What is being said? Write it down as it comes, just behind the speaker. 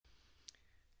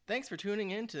Thanks for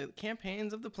tuning in to the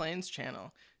Campaigns of the Plains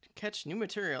channel. Catch new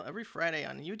material every Friday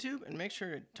on YouTube and make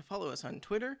sure to follow us on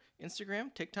Twitter,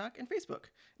 Instagram, TikTok, and Facebook.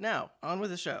 Now, on with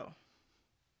the show.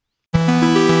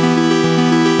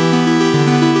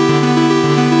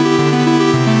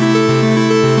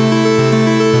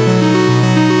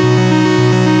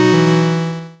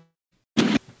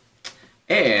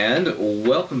 And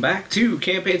welcome back to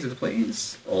Campaigns of the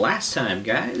Plains. Last time,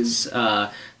 guys,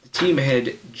 the team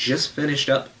had just finished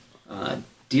up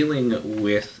dealing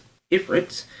with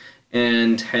Ifrit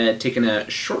and had taken a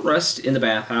short rest in the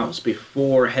bathhouse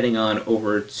before heading on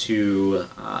over to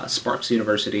Sparks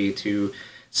University to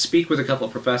speak with a couple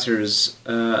of professors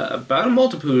about a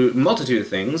multitude of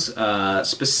things,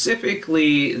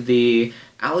 specifically the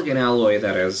Allagan alloy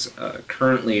that has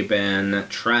currently been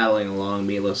traveling along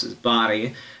Milos'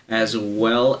 body, as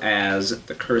well as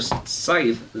the cursed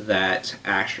scythe that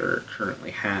Asher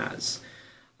currently has.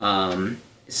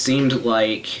 It seemed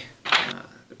like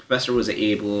the professor was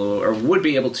able, or would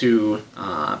be able to,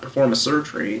 perform a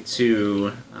surgery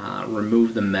to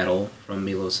remove the metal from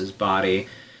Milos' body.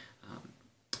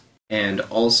 And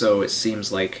also, it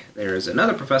seems like there is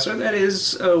another professor that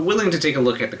is willing to take a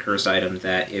look at the cursed item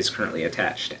that is currently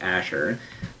attached to Asher.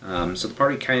 So the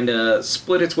party kind of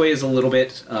split its ways a little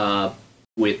bit,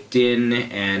 with Din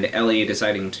and Ellie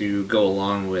deciding to go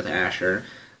along with Asher.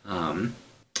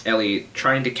 Ellie,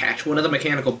 trying to catch one of the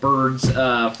mechanical birds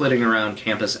flitting around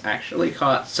campus, actually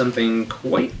caught something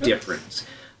quite different.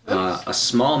 A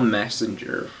small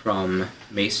messenger from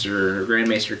Grand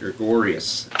Maester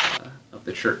Gregorius of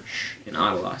the church in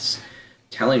Adalos,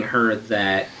 telling her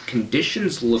that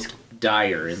conditions looked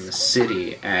dire in the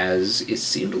city, as it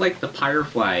seemed like the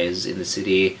Pyreflies in the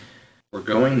city were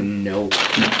going nowhere,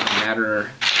 no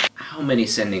matter how many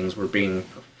sendings were being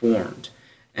performed,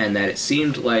 and that it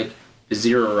seemed like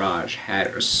Vizier Araj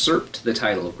had usurped the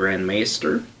title of Grand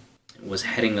Maester and was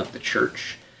heading up the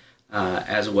church,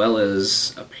 as well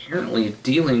as apparently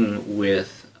dealing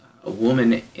with a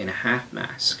woman in a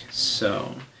half-mask.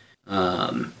 So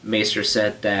Maester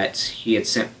said that he had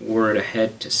sent word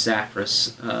ahead to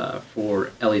Saphras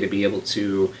for Ellie to be able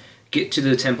to get to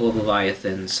the Temple of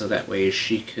Leviathan, so that way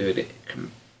she could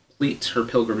complete her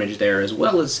pilgrimage there, as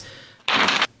well as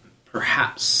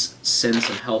perhaps send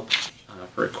some help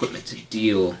for equipment to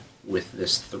deal with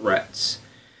this threat.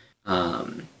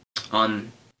 On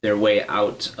their way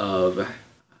out of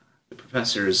the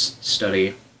professor's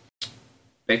study,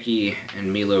 Becky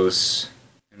and Milos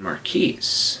and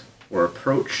Marquise were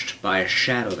approached by a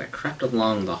shadow that crept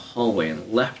along the hallway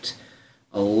and left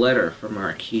a letter for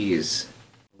Marquise,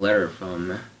 a letter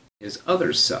from his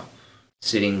other self,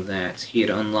 stating that he had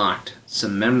unlocked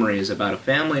some memories about a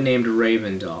family named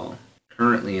Ravendal,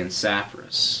 currently in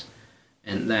Saphras,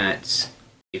 and that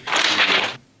if he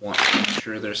wants to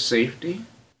ensure their safety,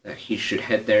 that he should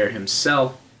head there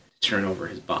himself to turn over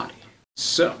his body.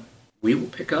 So, we will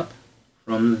pick up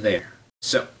from there.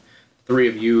 So, three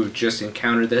of you just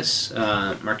encountered this.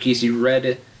 Marquise, you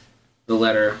read the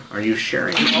letter. Are you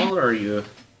sharing it all, or are you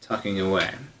tucking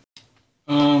away?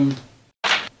 So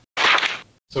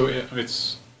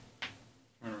it's... I'm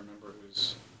trying to remember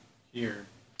who's here.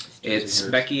 It's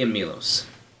Becky and Milos.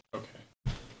 Okay.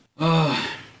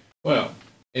 Well,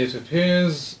 it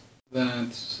appears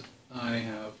that I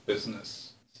have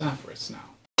business Saphras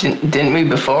now. Didn't we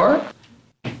before?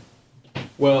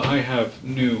 Well, I have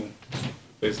new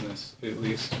business, at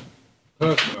least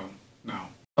personal, now.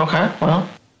 Okay, well,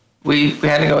 we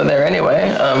had to go there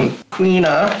anyway.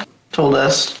 Queena told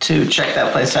us to check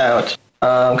that place out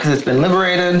because it's been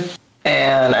liberated,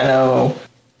 and I know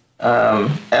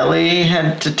Ellie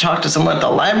had to talk to someone at the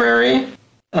library,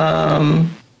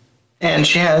 and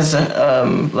she has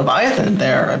Leviathan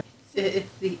there. It's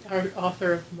the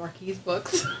author of Marquise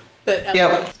books that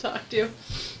Ellie wants to talk to.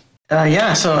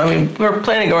 Yeah, so I mean, we're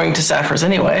planning on going to Saphras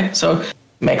anyway, so it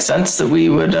makes sense that we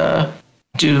would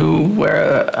do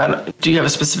where... do you have a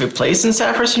specific place in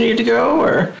Saphras you need to go,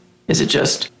 or is it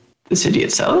just the city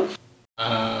itself?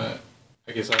 I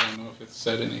guess I don't know if it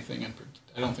said anything.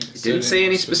 I don't think it didn't say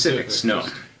any specifics, no.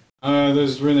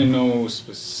 There's really no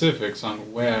specifics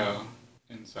on where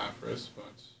in Saphras, but...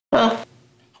 Well,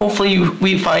 hopefully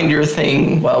we find your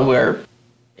thing while we're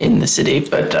in the city,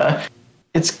 but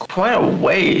it's quite a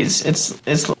ways. It's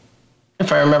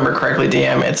if I remember correctly,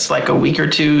 DM, it's like a week or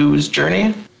two's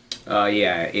journey.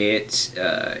 Yeah, it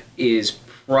is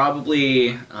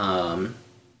probably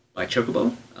by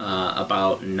Chocobo,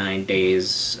 about 9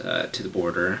 days to the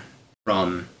border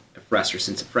from Efrestor,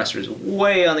 since Efrestor is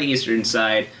way on the eastern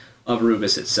side of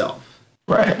Rubus itself.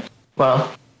 Right.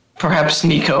 Well, perhaps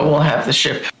Nico will have the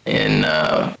ship in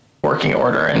working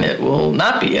order, and it will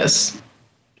not be as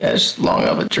long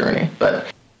of a journey. But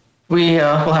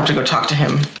we'll have to go talk to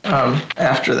him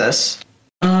after this.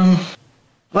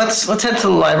 Let's head to the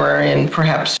library, and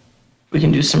perhaps we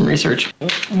can do some research.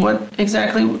 What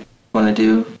exactly you want to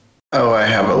do? Oh, I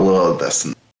have a little of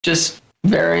this. Just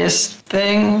various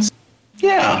things?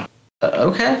 Yeah.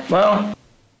 Okay, well,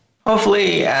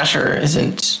 hopefully Asher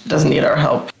doesn't need our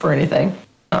help for anything.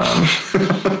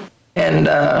 And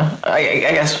I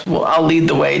guess I'll lead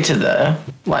the way to the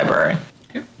library.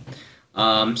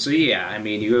 So yeah, I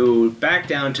mean, you go back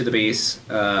down to the base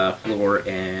floor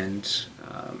and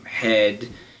head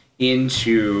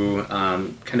into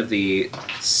kind of the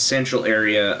central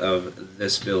area of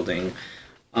this building,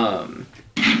 of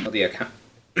the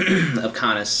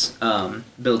Canis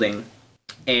building,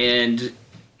 and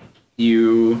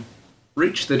you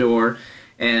reach the door,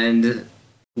 and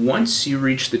once you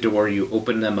reach the door, you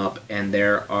open them up, and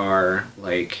there are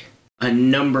like a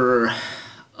number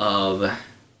of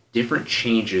different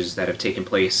changes that have taken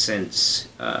place since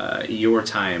your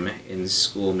time in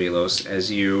school, Milos.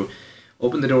 As you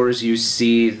open the doors, you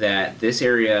see that this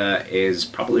area is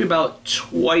probably about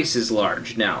twice as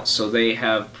large now. So they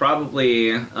have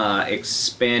probably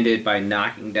expanded by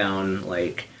knocking down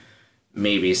like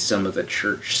maybe some of the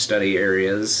church study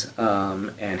areas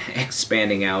and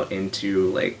expanding out into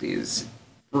like these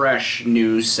fresh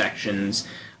new sections.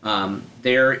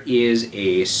 There is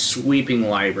a sweeping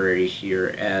library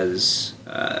here, as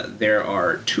there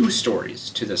are 2 stories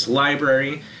to this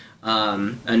library.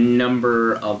 A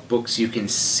number of books you can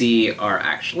see are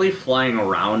actually flying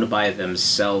around by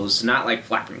themselves, not like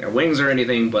flapping their wings or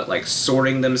anything, but like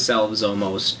sorting themselves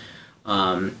almost.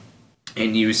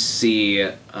 And you see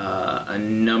a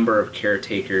number of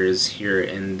caretakers here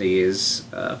in these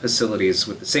facilities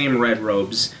with the same red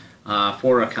robes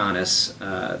for Canis.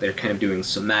 They're kind of doing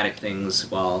somatic things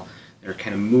while they're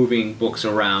kind of moving books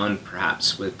around,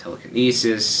 perhaps with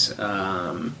telekinesis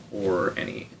or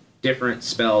any different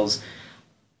spells.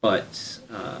 But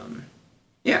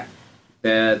yeah,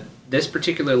 this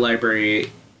particular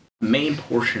library, main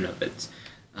portion of it,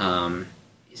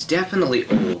 is definitely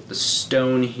old. The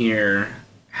stone here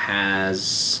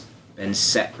has been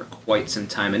set for quite some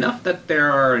time, enough that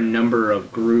there are a number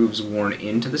of grooves worn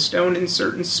into the stone in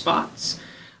certain spots,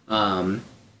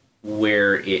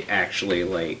 where it actually,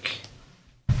 like,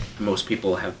 most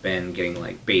people have been getting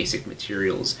like basic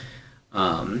materials.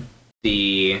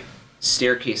 The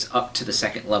staircase up to the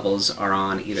second levels are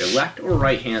on either left or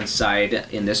right hand side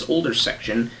in this older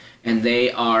section, and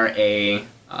they are a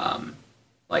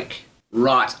like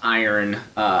wrought iron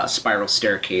spiral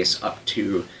staircase up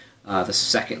to the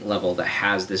second level that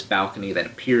has this balcony that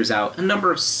appears out. A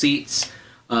number of seats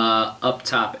up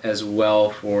top as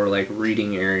well for like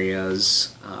reading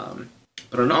areas.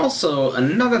 But also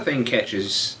another thing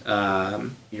catches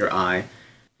your eye.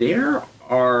 There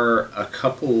are a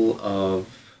couple of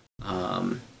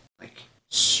like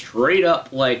straight up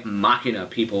like machina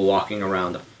people walking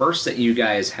around. The first that you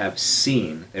guys have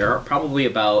seen. There are probably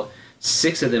about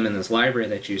 6 of them in this library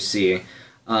that you see.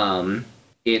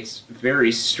 It's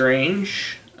very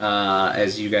strange,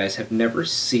 as you guys have never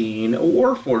seen a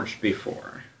Warforged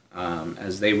before,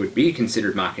 as they would be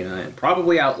considered machina and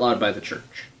probably outlawed by the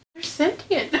church. They're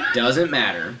sentient. Doesn't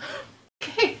matter.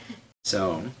 Okay.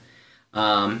 So,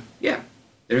 yeah,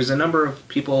 there's a number of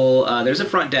people. There's a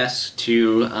front desk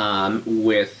too,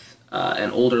 with an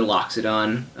older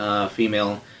Loxodon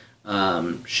female.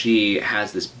 She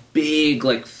has this big,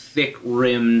 like, thick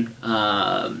rim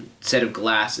set of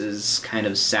glasses kind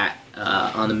of sat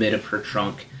on the mid of her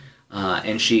trunk,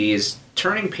 and she's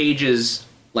turning pages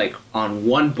like on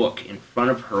one book in front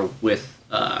of her with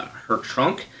her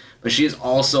trunk, but she is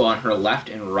also on her left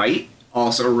and right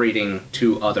also reading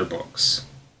 2 other books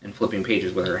and flipping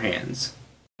pages with her hands.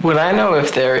 Would I know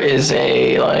if there is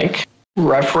a like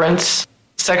reference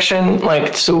section,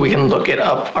 like, so we can look it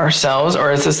up ourselves,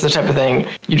 or is this the type of thing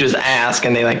you just ask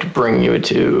and they like bring you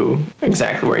to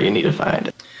exactly where you need to find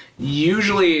it?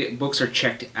 Usually books are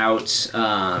checked out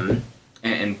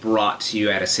and brought to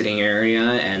you at a sitting area,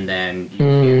 and then you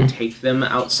can take them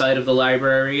outside of the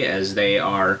library, as they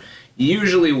are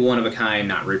usually one of a kind,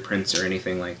 not reprints or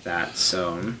anything like that.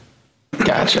 So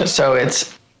Gotcha. So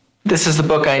this is the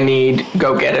book I need,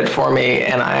 go get it for me,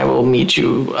 and I will meet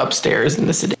you upstairs in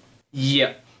the city.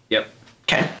 Yep.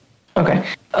 Okay.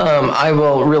 I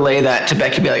will relay that to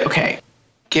Becky, be like, okay,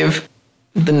 give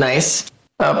the nice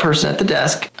person at the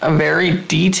desk a very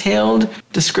detailed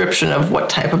description of what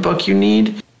type of book you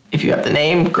need. If you have the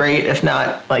name, great. If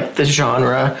not, like the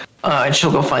genre, and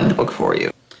she'll go find the book for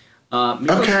you.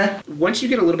 Miklos, Okay. Once you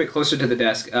get a little bit closer to the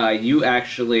desk, you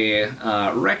actually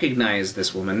recognize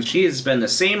this woman. She has been the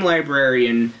same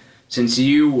librarian since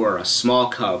you were a small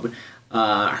cub.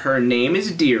 Her name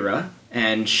is Dira,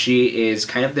 and she is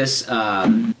kind of this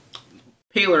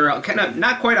paler, kind of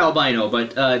not quite albino,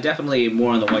 but definitely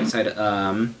more on the white side,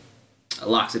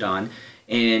 Loxodon.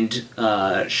 And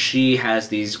she has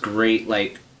these great,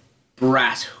 like,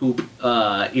 brass hoop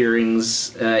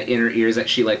earrings in her ears that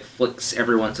she, like, flicks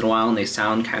every once in a while, and they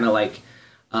sound kind of like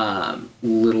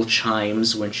little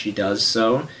chimes when she does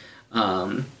so.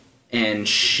 And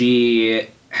she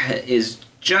is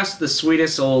just the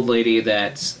sweetest old lady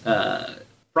that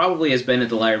probably has been at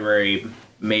the library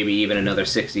maybe even another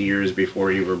 60 years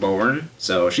before you were born.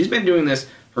 So she's been doing this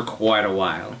for quite a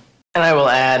while. And I will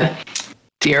add,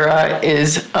 Dira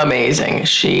is amazing.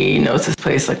 She knows this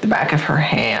place like the back of her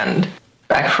hand,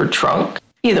 back of her trunk.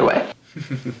 Either way.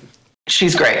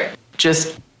 She's great.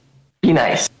 Just be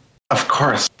nice. Of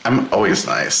course. I'm always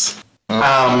nice.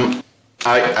 I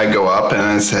go up and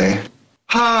I say,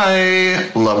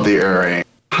 hi, love the earring.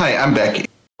 Hi, I'm Becky.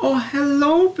 Oh,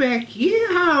 hello, Becky.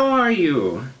 How are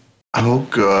you? Oh,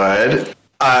 good.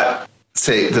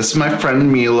 Say, this is my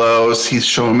friend Milos. He's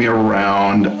showing me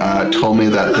around. Told me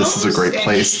that this is a great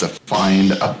place to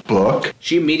find a book.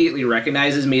 She immediately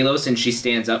recognizes Milos, and she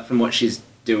stands up from what she's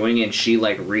doing, and she,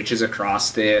 like, reaches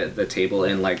across the table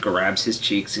and, like, grabs his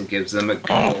cheeks and gives them a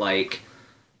good,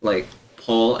 like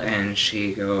pull, and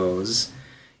she goes,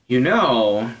 you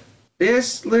know,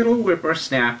 this little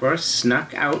whippersnapper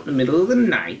snuck out in the middle of the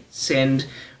night and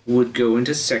would go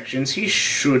into sections he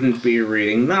shouldn't be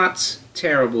reading. Not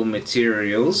terrible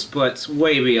materials, but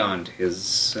way beyond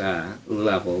his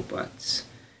level, but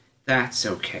that's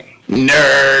okay.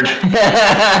 Nerd!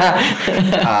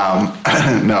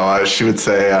 No, she would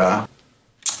say,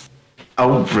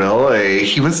 oh, really?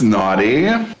 He was naughty?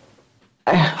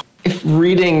 If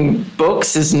reading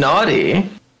books is naughty.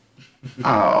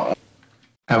 Oh.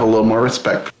 Have a little more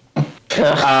respect.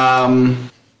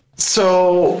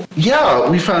 So, yeah,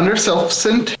 we found ourselves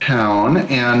in town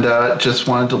and just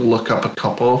wanted to look up a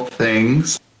couple of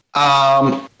things.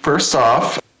 First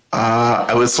off,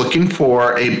 I was looking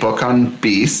for a book on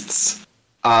beasts.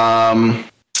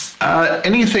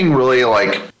 Anything really,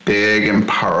 like, big and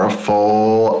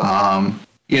powerful,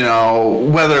 you know,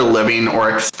 whether living or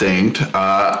extinct,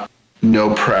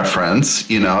 no preference,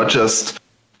 you know, just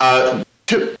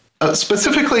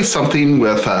specifically something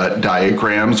with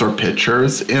diagrams or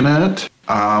pictures in it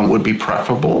would be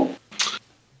preferable.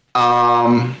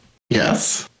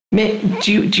 Yes. Do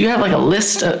you have like a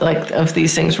list of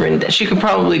these things written down? She could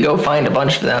probably go find a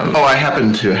bunch of them. Oh, I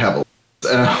happen to have a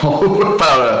list.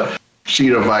 About a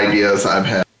sheet of ideas I've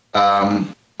had.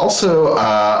 Also,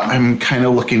 I'm kind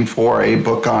of looking for a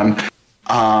book on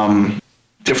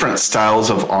different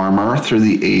styles of armor through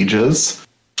the ages.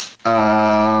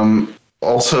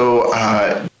 Also,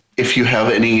 if you have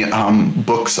any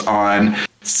books on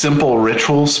simple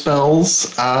ritual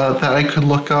spells that I could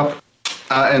look up.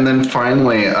 And then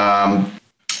finally,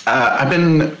 I've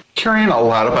been hearing a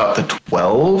lot about the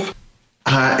 12.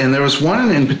 And there was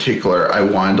one in particular I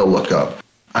wanted to look up.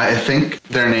 I think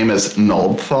their name is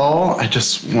Noldthal. I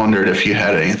just wondered if you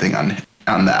had anything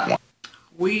on that one.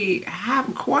 We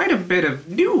have quite a bit of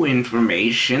new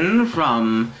information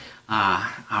from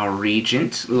our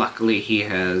regent. Luckily, he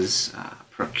has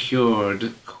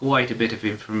procured quite a bit of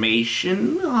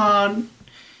information on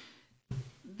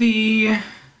the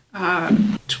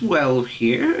 12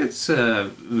 here. It's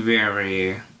a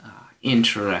very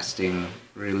interesting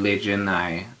religion.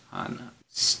 I'm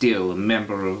still a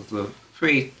member of the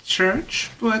Faith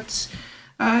Church, but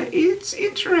it's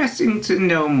interesting to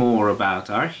know more about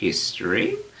our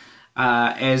history.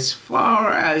 As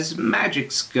far as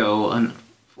magics go,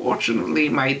 unfortunately,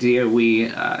 my dear,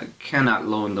 we cannot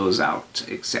loan those out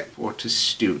except for to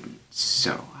students,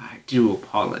 so I do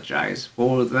apologize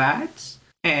for that.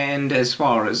 And as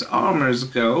far as armors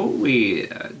go, we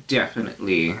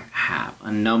definitely have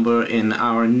a number in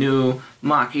our new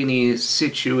Machini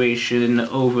situation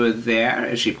over there,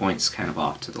 as she points kind of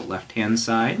off to the left-hand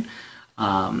side.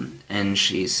 And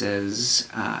she says,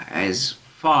 as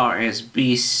far as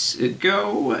beasts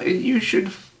go, you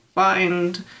should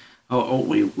find, or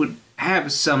we would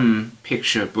have some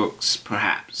picture books,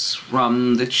 perhaps,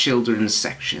 from the children's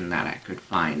section that I could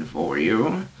find for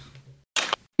you.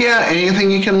 Yeah,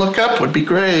 anything you can look up would be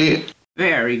great.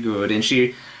 Very good. And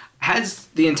she has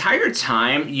the entire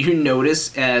time you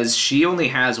notice as she only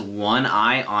has one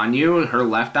eye on you, her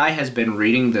left eye has been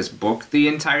reading this book the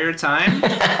entire time.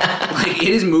 Like, it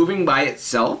is moving by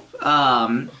itself.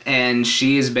 And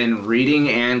she has been reading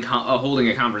and holding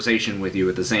a conversation with you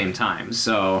at the same time.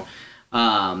 So,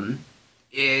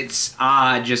 it's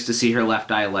odd just to see her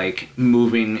left eye, like,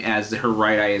 moving as her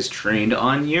right eye is trained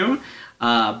on you.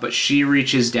 But she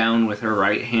reaches down with her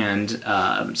right hand,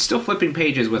 still flipping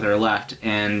pages with her left,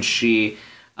 and she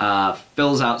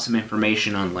fills out some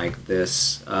information on, like,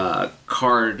 this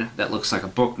card that looks like a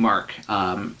bookmark,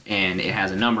 and it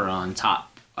has a number on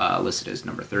top listed as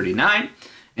number 39.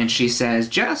 And she says,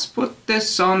 "Just put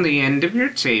this on the end of your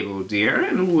table, dear,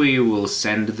 and we will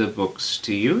send the books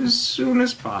to you as soon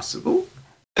as possible."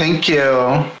 Thank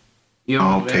you. You're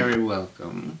I'll very take-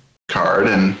 welcome. Card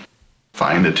and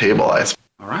find a table, I suppose.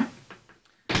 All right.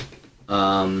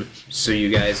 So you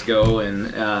guys go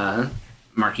and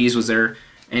Marquise, was there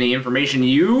any information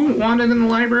you wanted in the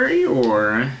library,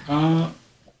 or? Hold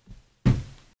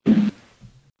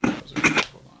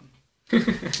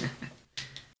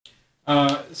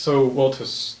on. So, well, to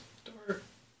start,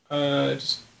 I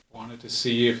just wanted to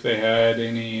see if they had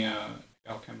any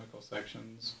alchemical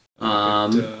sections that I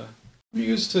could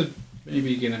use to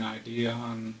maybe get an idea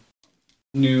on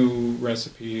new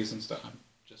recipes and stuff. I'm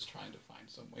just trying to find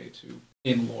some way to,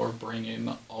 in lore, bring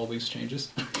in all these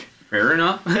changes. Fair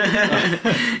enough.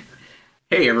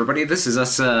 Hey everybody, this is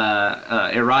us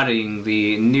eroding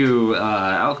the new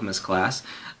alchemist class.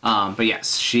 But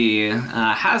yes, she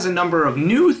has a number of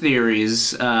new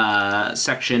theories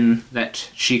section that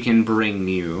she can bring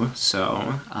you.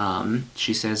 So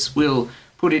she says, we'll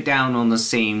put it down on the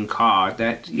same card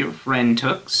that your friend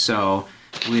took, so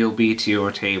we'll be to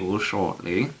your table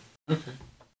shortly. Okay.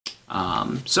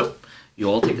 So you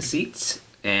all take a seat,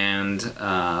 and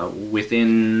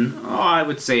within, I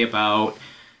would say about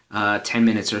 10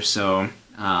 minutes or so,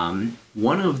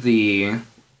 one of the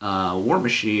War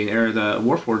Machine or the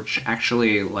Warforge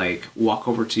actually like walk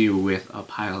over to you with a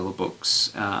pile of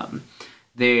books.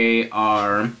 They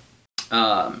are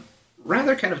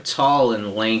rather kind of tall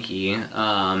and lanky,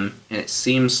 and it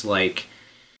seems like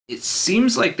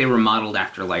they were modeled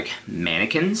after like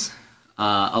mannequins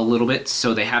a little bit,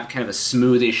 so they have kind of a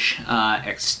smoothish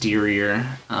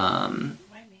exterior,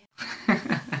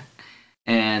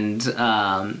 and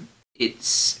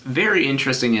it's very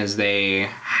interesting as they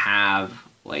have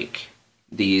like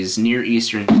these Near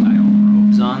Eastern style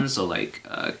robes on, so like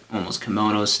almost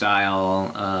kimono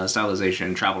style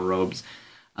stylization, travel robes,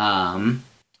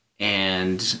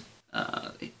 and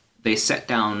they set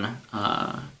down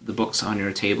the books on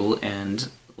your table and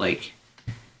like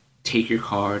take your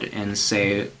card and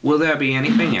say, "Will there be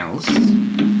anything else?"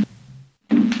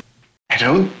 I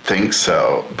don't think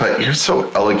so, but you're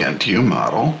so elegant. You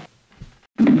model.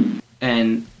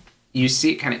 And you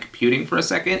see it kind of computing for a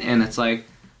second, and it's like,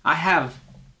 I have...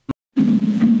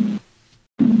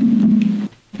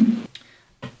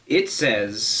 It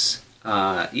says,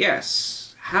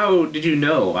 yes, how did you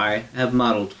know I have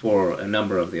modeled for a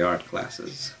number of the art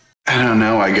classes? I don't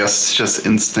know. I guess it's just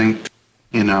instinct.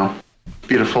 You know,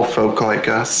 beautiful folk like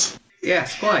us.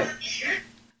 Yes, quite.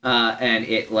 And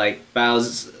it like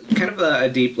bows, kind of a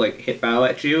deep like hip bow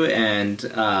at you, and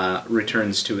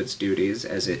returns to its duties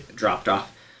as it dropped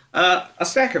off a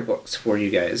stack of books for you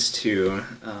guys to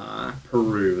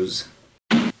peruse.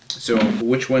 So,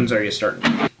 which ones are you starting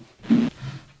with?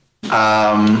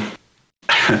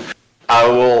 I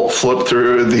will flip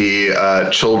through the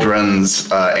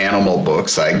children's animal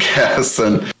books, I guess,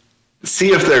 and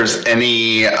see if there's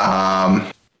any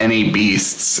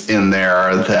beasts in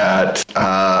there that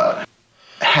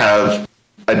have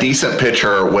a decent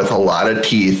picture with a lot of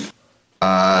teeth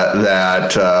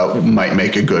that might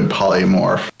make a good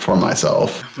polymorph for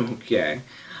myself. Okay.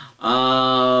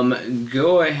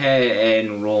 Go ahead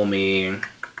and roll me.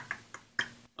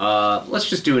 Let's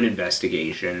just do an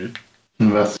investigation.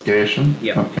 Investigation?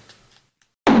 Yep.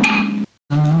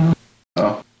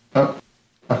 Okay.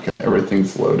 Okay,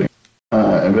 everything's loading.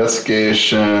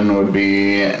 Investigation would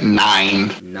be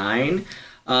 9. 9.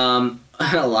 A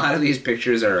lot of these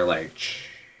pictures are like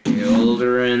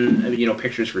children,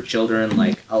 pictures for children,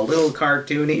 like a little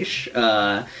cartoonish.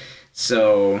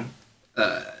 So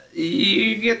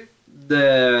you get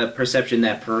the perception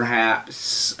that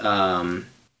perhaps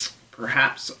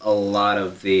a lot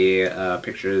of the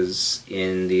pictures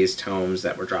in these tomes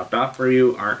that were dropped off for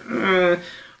you aren't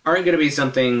going to be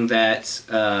something that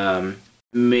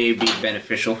may be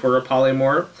beneficial for a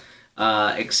polymorph,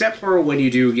 except for when you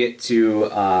do get to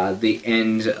the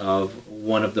end of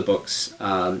one of the books,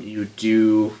 you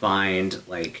do find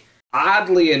like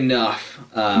oddly enough,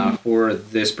 for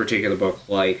this particular book,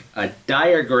 like a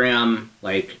diagram,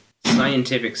 like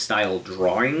scientific style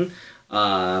drawing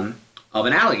of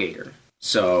an alligator.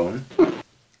 So,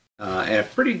 and a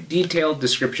pretty detailed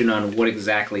description on what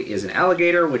exactly is an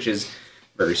alligator, which is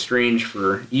very strange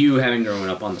for you having grown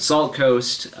up on the Salt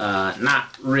Coast,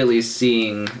 not really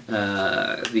seeing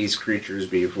these creatures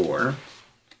before.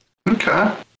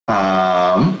 Okay.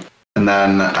 And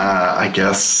then I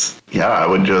guess, yeah, I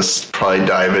would just probably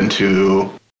dive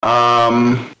into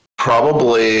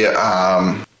probably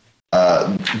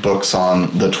books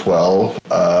on the 12,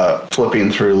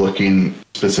 flipping through, looking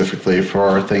specifically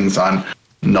for things on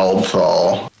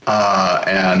Nullthal,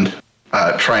 and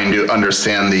trying to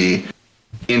understand the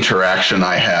interaction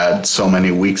I had so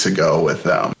many weeks ago with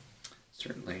them.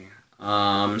 Certainly.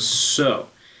 So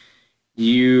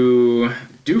you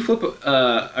do flip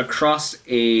across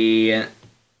a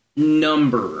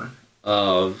number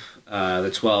of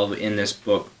the 12 in this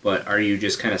book, but are you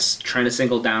just kind of trying to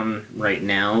single down right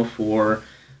now for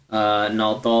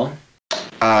Nullthal?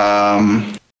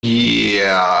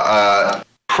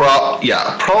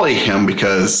 Probably him,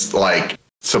 because like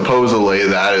supposedly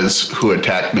that is who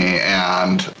attacked me,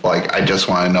 and like I just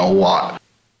want to know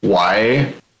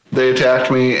why they attacked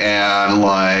me and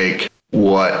like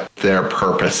what their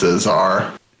purposes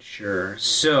are. Sure.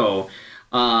 So,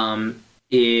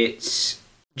 it's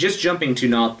just jumping to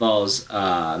Nullthal's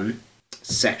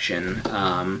section.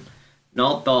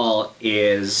 Nullthal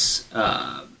is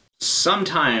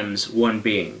sometimes one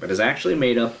being, but is actually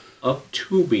made up of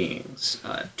two beings,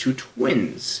 two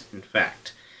twins, in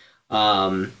fact.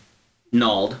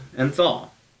 Nald and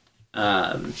Thal.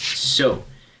 So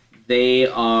they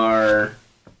are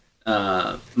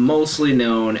mostly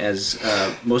known as,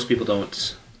 most people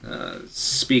don't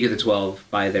speak of the 12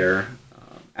 by their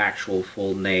actual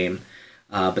full name,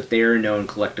 but they are known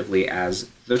collectively as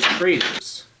the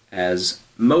Traitors, as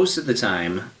most of the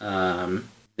time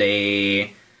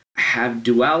they have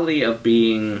duality of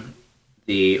being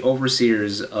the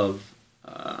overseers of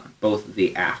both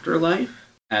the afterlife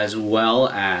as well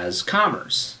as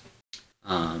commerce.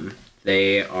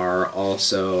 They are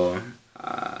also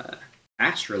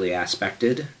astrally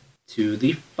aspected to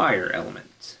the fire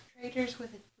element. Traders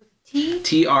with a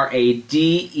T? Traders.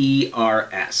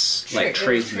 Like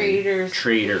tradesmen.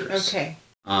 Traders. Okay.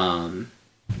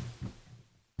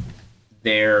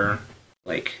 They're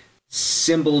like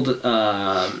symboled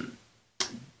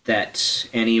that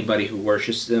anybody who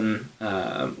worships them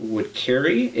would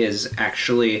carry is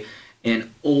actually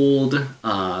an old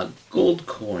gold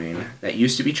coin that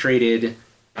used to be traded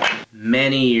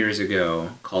many years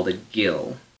ago called a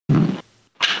gil,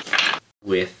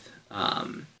 with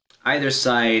either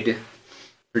side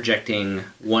projecting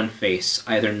one face,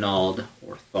 either Nald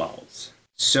or Thal's.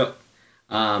 So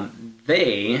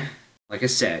they, like I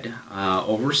said,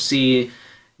 oversee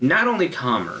not only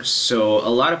commerce. So a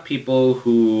lot of people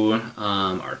who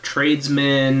are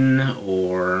tradesmen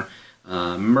or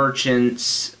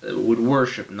merchants would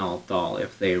worship Nullthal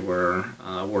if they were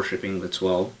worshipping the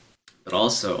 12. But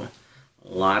also, a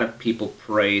lot of people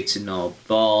pray to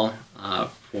Nullthal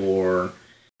for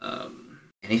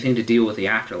anything to deal with the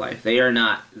afterlife. They are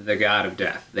not the god of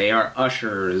death. They are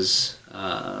ushers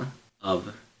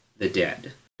of the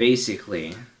dead.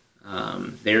 Basically,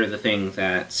 they're the thing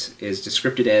that is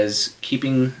described as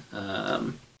keeping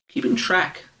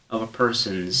track of a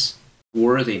person's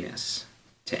worthiness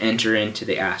to enter into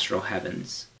the astral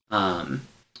heavens.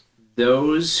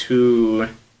 Those who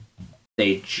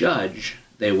they judge,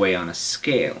 they weigh on a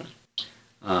scale.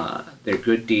 Their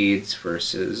good deeds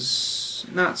versus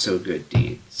not so good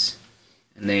deeds.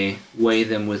 And they weigh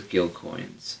them with gil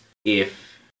coins.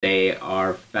 If they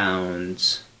are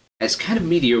found as kind of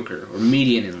mediocre or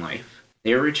median in life,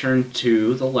 they are returned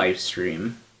to the life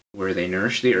stream where they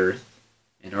nourish the earth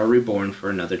and are reborn for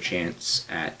another chance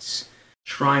at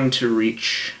trying to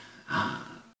reach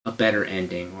a better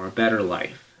ending or a better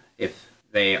life. If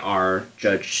they are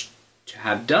judged to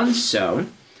have done so,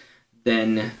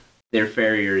 then their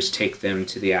farriers take them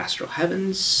to the astral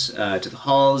heavens, to the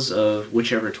halls of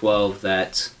whichever 12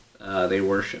 that they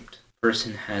worshipped. The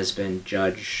person has been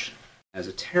judged as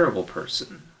a terrible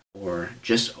person or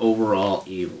just overall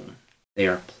evil. They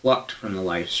are plucked from the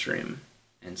life stream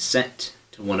and sent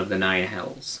to one of the 9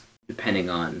 hells, depending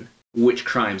on which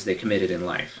crimes they committed in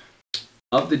life.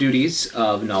 Of the duties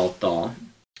of Nullthal,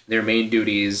 their main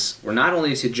duties were not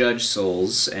only to judge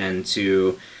souls and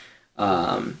to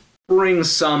bring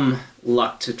some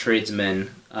luck to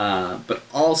tradesmen, but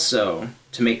also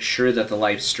to make sure that the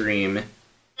life stream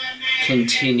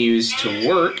continues to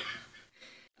work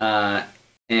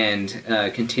and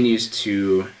continues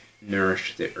to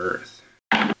nourish the earth.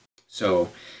 So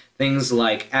things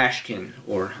like Ashkin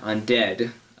or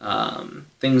undead,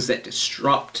 things that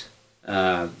disrupt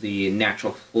the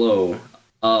natural flow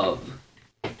of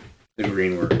the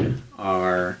green word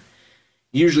are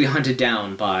usually hunted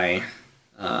down by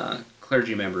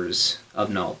clergy members of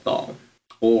Nald Thal,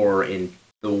 or in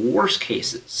the worst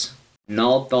cases,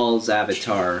 Nald Thal's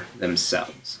avatar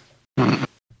themselves.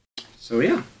 So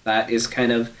yeah, that is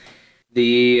kind of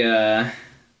the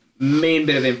main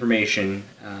bit of information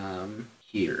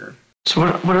here. So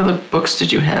what other books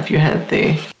did you have? You had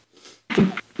the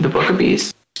Book of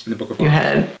Beasts. The Book of You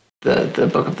had the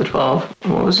Book of the 12.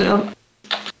 What was it?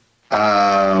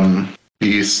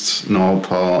 Beast,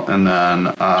 Nolpal, and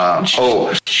then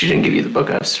She didn't give you the Book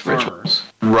of Rituals.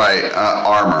 right,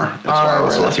 armor. That's what I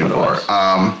was looking for.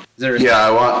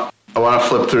 Yeah, I want to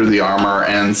flip through the armor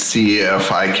and see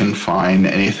if I can find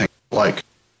anything like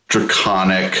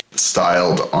draconic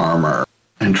styled armor,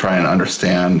 and try and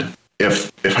understand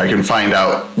if I can find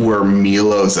out where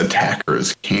Milo's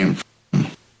attackers came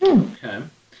from. Okay.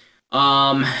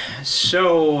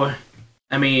 So,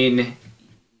 I mean,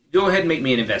 go ahead and make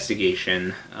me an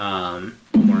investigation,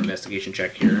 more investigation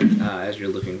check here, as you're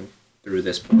looking through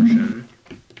this portion.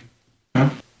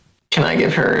 Can I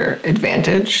give her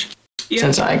advantage? Yeah,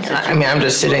 Since I mean, I'm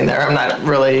just sitting there. I'm not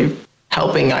really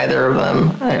helping either of them,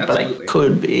 but I Absolutely.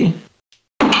 could be.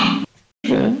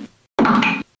 Good.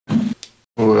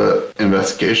 What,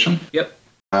 investigation? Yep.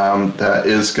 That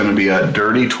is going to be a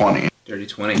dirty 20. Dirty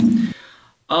 20.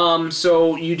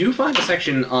 So you do find a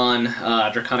section on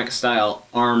draconic style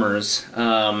armors,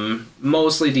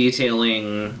 mostly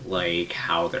detailing like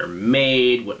how they're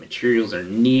made, what materials are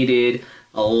needed.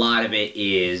 A lot of it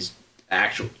is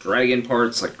actual dragon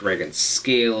parts, like dragon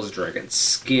scales, dragon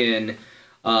skin.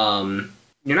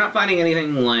 You're not finding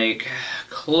anything like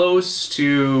close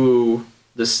to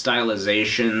the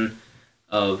stylization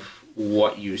of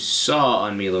what you saw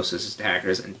on Milos'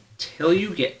 attackers until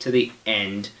you get to the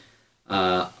end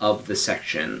of the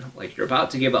section. Like, you're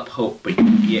about to give up hope, but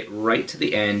you get right to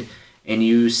the end and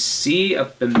you see a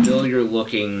familiar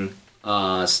looking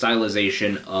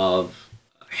stylization of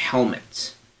a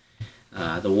helmet.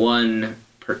 The one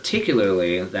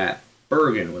particularly that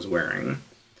Bergen was wearing.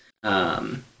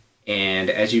 And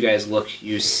as you guys look,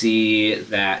 you see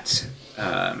that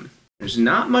there's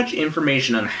not much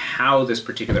information on how this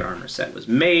particular armor set was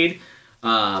made,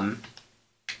 and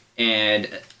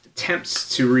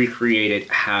attempts to recreate it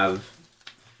have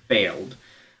failed.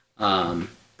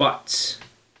 But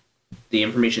the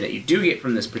information that you do get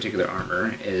from this particular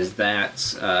armor is that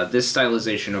this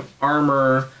stylization of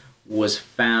armor was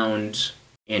found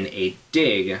in a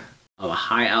dig of a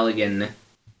High Allegan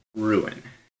ruin.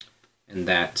 And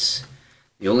that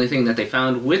the only thing that they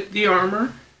found with the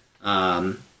armor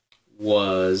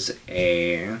was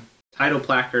a title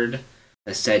placard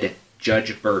that said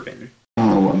Judge Bergen.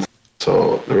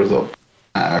 So there was a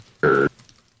placard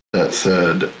that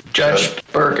said Judge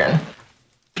Bergen.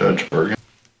 Judge Bergen.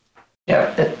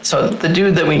 Yeah. So the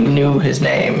dude that we knew his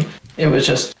name, it was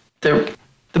just the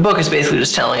book is basically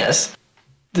just telling us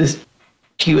this.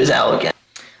 He was Allegan.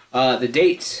 The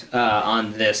date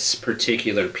on this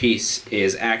particular piece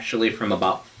is actually from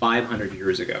about 500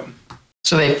 years ago.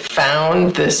 So they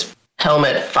found this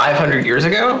helmet 500 years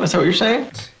ago? Is that what you're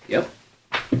saying? Yep.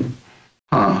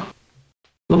 Huh.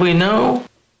 Well, we know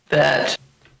that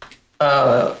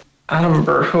I don't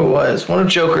remember who it was. One of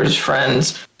Joker's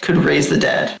friends could raise the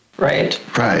dead, right?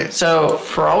 Right. So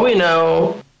for all we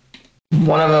know,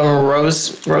 one of them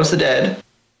rose the dead,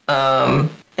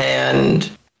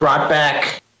 and brought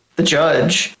back the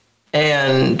judge,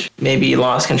 and maybe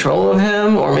lost control of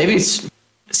him, or maybe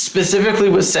specifically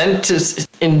was sent to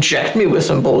inject me with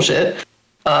some bullshit.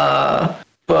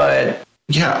 But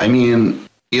Yeah, I mean,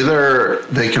 either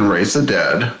they can raise the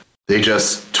dead, they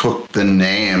just took the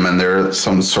name and they're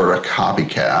some sort of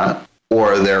copycat,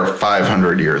 or they're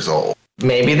 500 years old.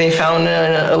 maybe they found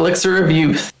an elixir of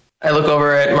youth. I look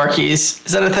over at Marquise.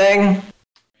 Is that a thing?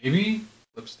 Maybe?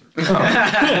 Flips through.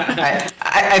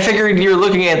 I figured you're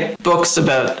looking at books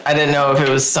about. I didn't know if it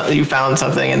was you found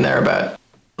something in there about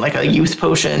like a youth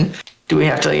potion. Do we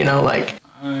have to, like?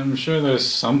 I'm sure there's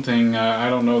something. I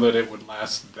don't know that it would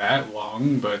last that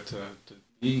long, but to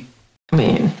be. I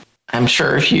mean, I'm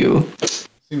sure if you.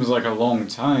 Seems like a long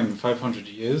time, 500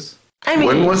 years. I mean,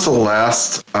 When was the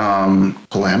last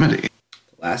calamity?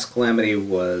 The last calamity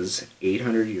was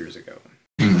 800 years ago.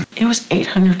 it was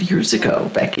 800 years ago,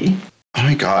 Becky. Oh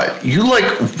my god, you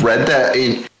read that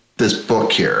in this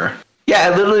book here. Yeah,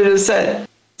 I literally just said.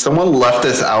 Someone left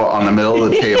this out on the middle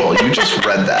of the table. You just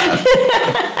read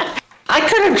that. I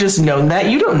could have just known that.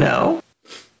 You don't know.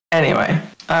 Anyway,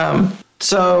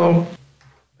 so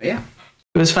Yeah.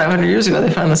 it was 500 years ago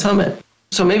they found this helmet.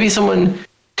 So maybe someone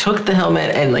took the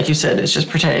helmet and, like you said, it's just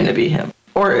pretending to be him.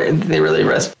 Or they really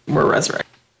were resurrected.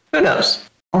 Who knows?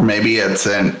 Or maybe it's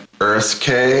an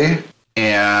Ursuke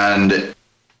and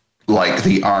like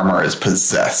the armor is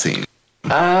possessing.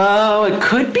 Oh, it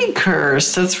could be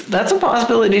cursed. That's a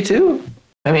possibility too.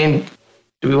 I mean,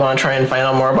 do we want to try and find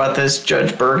out more about this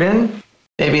Judge Bergen?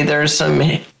 Maybe there's some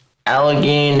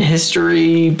Allegheny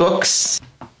history books.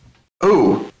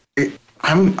 Oh,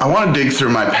 I want to dig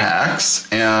through my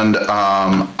packs, and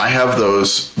I have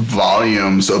those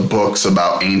volumes of books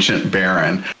about Ancient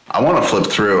Baron. I want to flip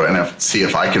through and see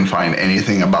if I can find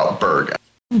anything about Bergen.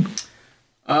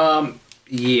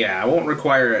 Yeah, I won't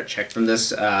require a check from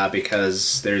this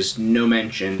because there's no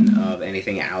mention of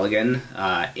anything Allegan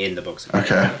in the books.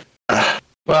 Okay.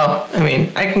 Well, I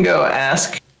mean, I can go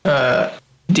ask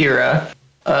Dira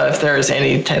if there's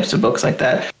any types of books like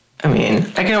that. I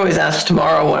mean, I can always ask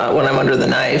tomorrow when I'm under the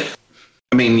knife.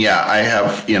 I mean, yeah, I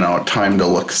have, time to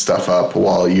look stuff up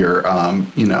while you're,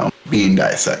 being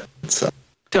dissected. So.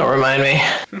 Don't remind me.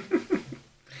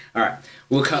 All right,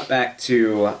 we'll cut back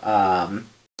to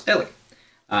Ellie.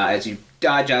 As you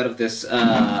dodge out of this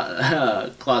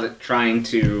closet trying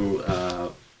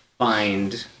to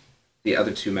find the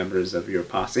other two members of your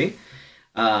posse,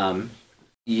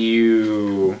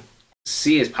 you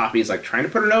see as Poppy's like trying to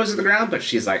put her nose to the ground, but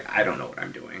she's like, I don't know what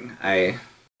I'm doing.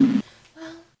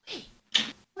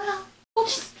 We'll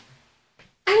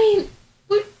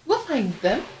find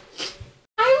them.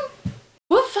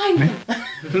 We'll find them.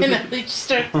 And then they just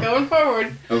start going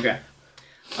forward. Okay.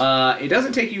 It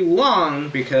doesn't take you long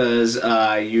because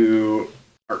you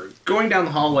are going down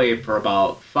the hallway for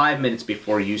about 5 minutes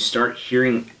before you start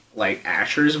hearing like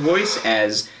Asher's voice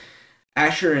as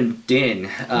Asher and Din,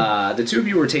 the two of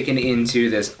you were taken into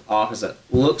this office that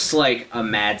looks like a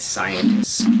mad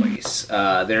scientist's place.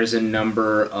 There's a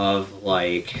number of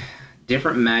like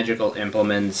different magical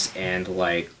implements and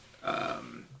like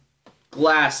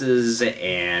glasses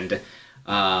and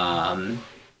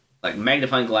like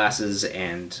magnifying glasses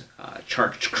and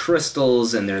charged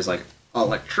crystals, and there's like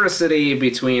electricity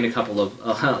between a couple of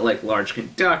like large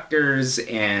conductors,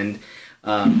 and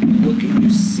looking to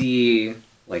see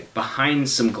like behind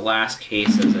some glass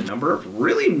cases a number of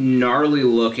really gnarly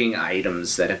looking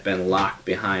items that have been locked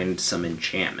behind some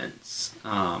enchantments.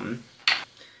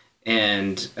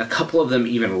 And a couple of them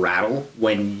even rattle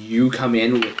when you come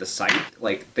in with the scythe.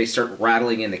 Like they start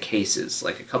rattling in the cases.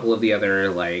 Like a couple of the other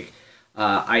like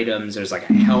items, there's like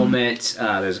a helmet,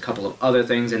 there's a couple of other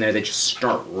things in there that just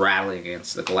start rattling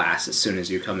against the glass as soon as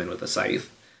you come in with a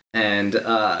scythe. And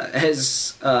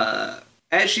as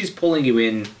she's pulling you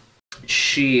in,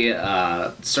 she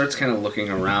starts kind of looking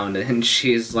around, and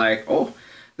she's like, "Oh,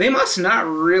 they must not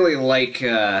really like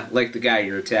the guy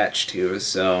you're attached to."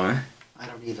 So I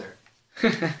don't either.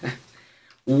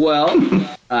 Well,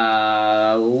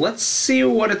 let's see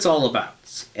what it's all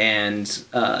about. And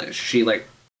she like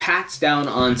pats down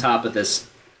on top of this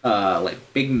like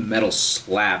big metal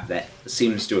slab that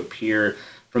seems to appear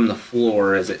from the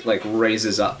floor as it like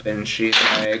raises up, and she's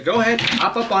like, "Go ahead,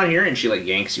 hop up on here," and she like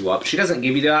yanks you up. She doesn't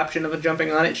give you the option of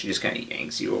jumping on it, she just kind of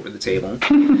yanks you over the table.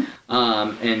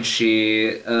 And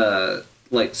she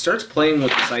like starts playing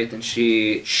with the scythe, and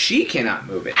she cannot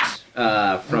move it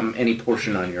from any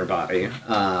portion on your body,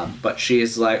 but she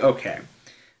is like, "Okay,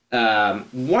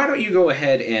 why don't you go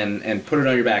ahead and put it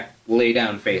on your back, lay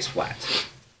down face flat."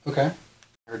 Okay.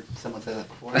 I heard someone say that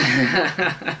before.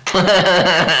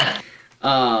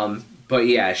 But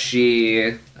yeah,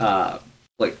 she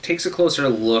like takes a closer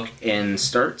look and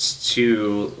starts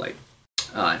to like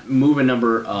move a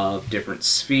number of different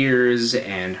spheres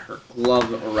and her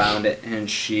glove around it, and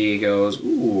she goes,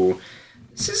 "Ooh,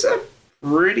 this is a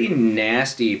pretty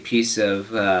nasty piece of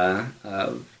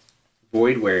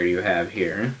voidware you have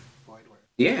here." Voidware.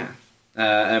 Yeah.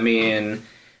 I mean,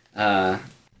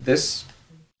 this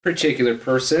particular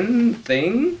person,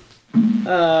 thing,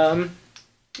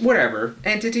 whatever,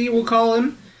 entity we'll call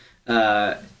him,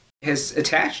 has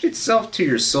attached itself to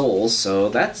your soul, so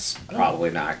that's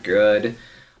probably not good.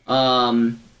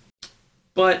 But,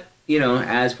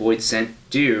 as Void Scent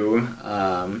do,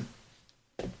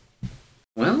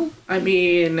 well, I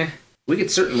mean, we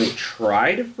could certainly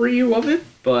try to free you of it,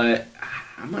 but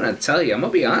I'm gonna tell you, I'm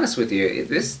gonna be honest with you,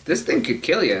 this thing could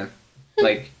kill you.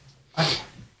 Like, I've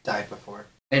died before.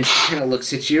 and she kind of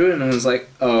looks at you and was like,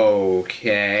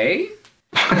 "Okay."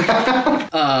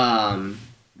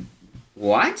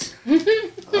 What?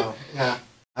 Oh, yeah.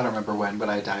 I don't remember when, but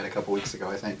I died a couple weeks ago,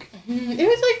 I think. It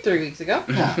was like 3 weeks ago.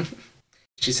 Yeah.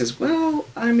 She says, "Well,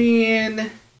 I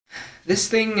mean, this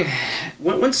thing,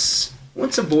 once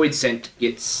a void scent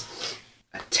gets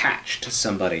attached to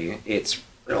somebody, it's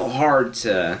real hard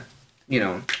to,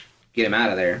 get him out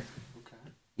of there. Okay.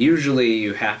 Usually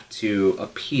you have to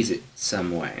appease it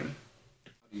some way.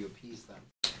 How do you appease them?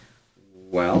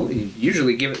 Well, you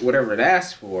usually give it whatever it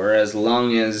asks for, as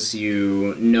long as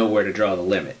you know where to draw the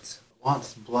limits. It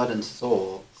wants blood and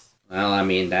souls. Well, I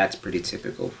mean, that's pretty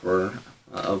typical for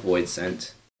a void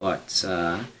scent. But,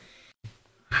 like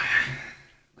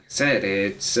I said,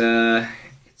 it's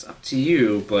up to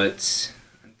you, but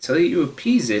until you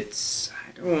appease it,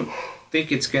 I don't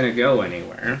think it's going to go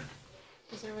anywhere.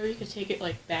 Is there a way you could take it,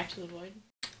 like, back to the void?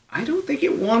 I don't think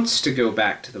it wants to go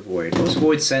back to the void. Most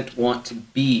void scent want to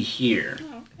be here.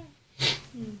 Oh,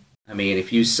 okay. I mean,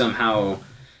 if you somehow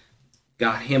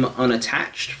got him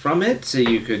unattached from it, so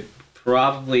you could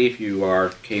probably, if you are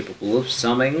capable of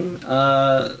summoning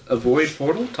a void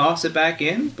portal, toss it back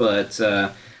in, but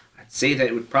I'd say that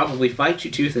it would probably fight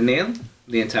you tooth and nail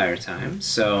the entire time,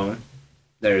 so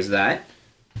there's that.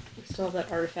 We still have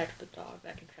that artifact with the dog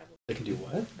that can travel. They can do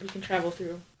what? We can travel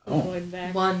through the Oh. void and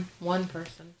back. One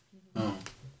person. Oh.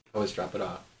 Always drop it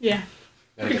off. Yeah.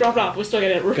 We Gotta can get- drop it off. We still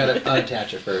get it. Gotta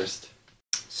unattach it first.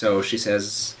 So she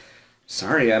says,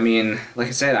 sorry, I mean, like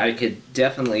I said, I could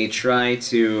definitely try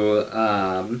to,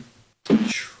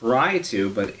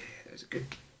 but there's a good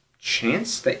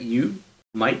chance that you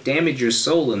might damage your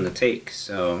soul in the take,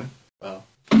 so... Well,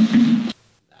 seen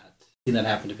that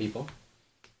happen to people.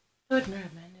 Wouldn't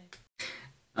recommend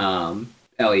it.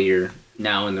 Ellie, you're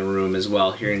now in the room as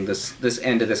well, hearing this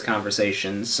end of this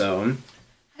conversation, so...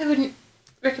 I wouldn't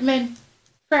recommend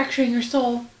fracturing your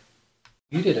soul.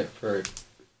 You did it for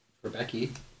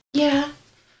Becky. Yeah.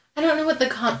 I don't know what the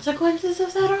consequences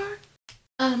of that are.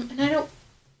 And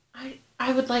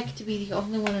I would like to be the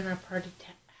only one in our party to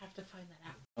have to find that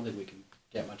out. I don't think we can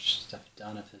get much stuff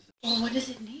done if this is Well, what does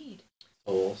it need?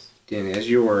 souls. Danny, as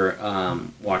you were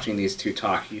watching these two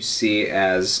talk, you see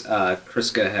as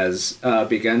Kriska has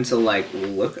begun to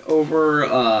look over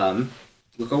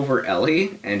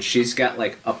Ellie, and she's got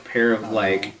like a pair of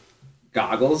like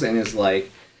goggles and is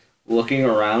like looking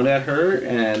around at her,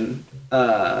 and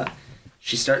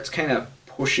she starts kind of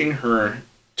pushing her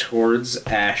towards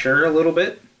Asher a little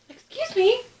bit. Excuse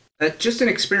me? Just an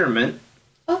experiment.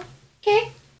 Okay.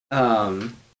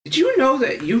 Did you know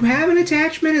that you have an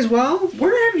attachment as well?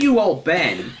 Where have you all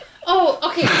been? Oh,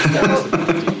 okay.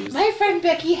 So, my friend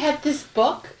Becky had this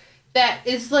book that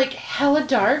is like hella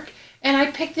dark, and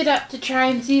I picked it up to try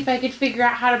and see if I could figure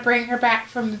out how to bring her back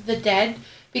from the dead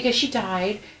because she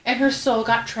died and her soul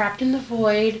got trapped in the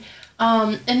void.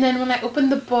 And then when I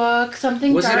opened the book,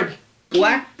 something Was dark. it a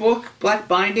black book, black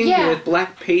binding Yeah. with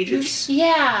black pages,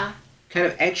 Yeah. kind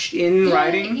of etched in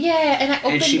writing? Yeah, and I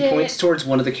opened And she it. points towards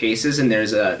one of the cases, and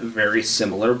there's a very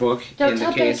similar book Don't in the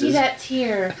tell cases. Becky that's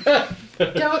here.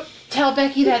 Don't tell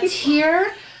Becky that's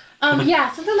here.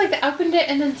 Yeah, something like that. I opened it,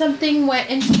 and then something went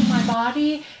into my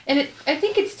body, and I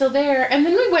think it's still there. And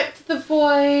then we went to the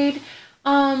void.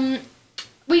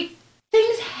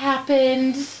 Things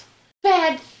happened.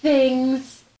 Bad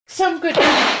things. Some good.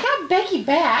 I got Becky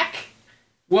back.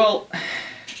 Well,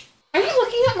 Are you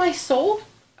looking at my soul?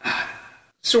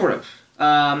 sort of.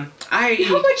 How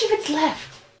much of it's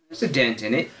left? There's a dent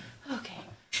in it. Okay.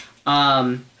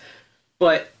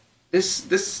 But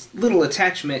this little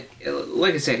attachment,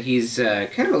 like I said, he's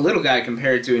kind of a little guy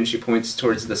compared to, and she points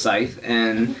towards the scythe,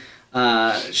 and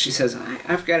she says,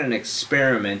 I've got an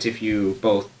experiment if you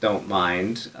both don't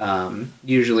mind.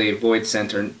 Usually Void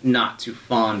Scent are not too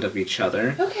fond of each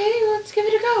other. Okay, let's give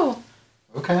it a go.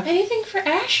 Okay. Anything for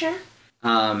Asher.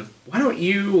 Why don't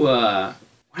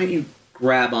you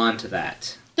grab onto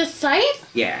that? The scythe?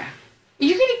 Yeah.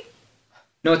 You're gonna...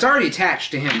 No, it's already attached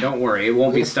to him, don't worry. It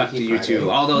won't be stuck to you two,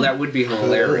 although that would be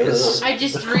hilarious. I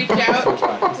just reach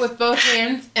out with both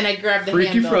hands and I grab the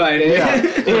Freaky handle. Friday.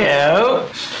 Yeah.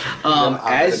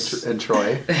 As and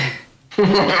Troy.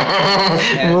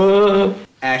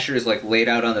 Asher is like laid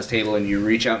out on this table, and you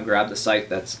reach out and grab the scythe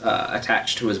that's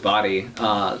attached to his body.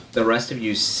 The rest of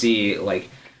you see like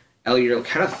Ellie, you're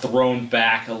kind of thrown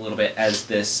back a little bit as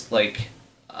this like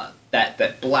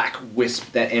that black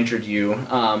wisp that entered you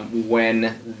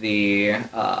when the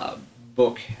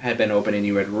book had been open and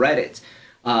you had read it.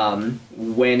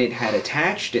 When it had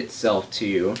attached itself to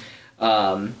you,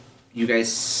 you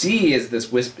guys see as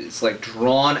this wisp is like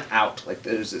drawn out, like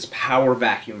there's this power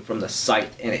vacuum from the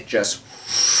scythe, and it just.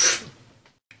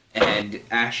 And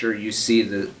Asher, you see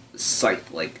the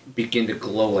scythe like begin to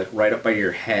glow like right up by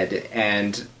your head,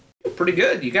 and pretty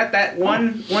good. You got that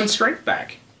one strength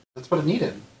back. That's what it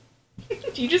needed.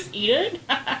 Did you just eat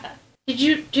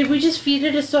it? Did we just feed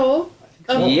it a soul?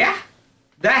 so. Yeah.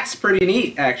 That's pretty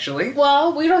neat, actually.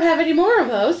 Well, we don't have any more of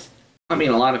those. I mean,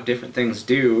 a lot of different things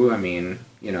do. I mean,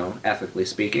 ethically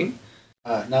speaking.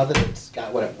 Now that it's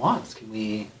got what it wants, can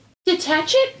we...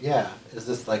 Detach it? Yeah. Is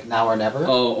this like now or never?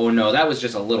 Oh no, that was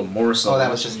just a little morsel. Oh, that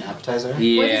was just an appetizer?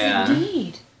 Yeah. What does it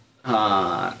need?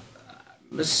 I'm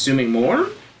assuming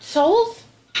more? Souls?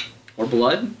 Or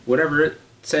blood? Whatever it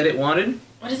said it wanted.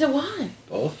 What does it want?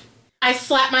 Both? I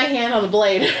slap my hand on the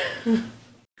blade.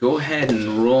 Go ahead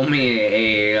and roll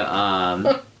me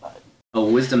a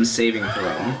wisdom saving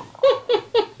throw.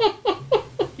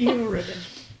 You ribbon.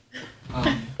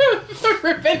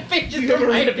 Ribbon pages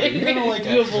reminded me. You're gonna like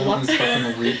You have a lot. stuff in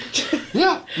the reap.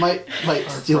 Yeah, might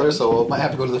steal her soul. Might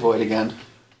have to go to the void again.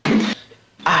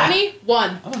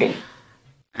 21. Oh.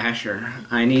 Asher,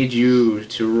 I need you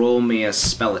to roll me a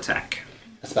spell attack.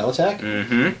 A spell attack?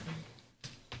 Mm-hmm.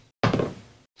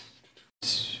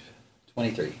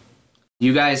 23.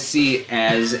 You guys see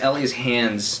as Ellie's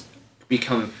hands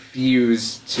become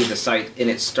fused to the site and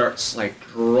it starts like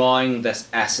drawing this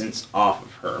essence off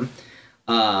of her.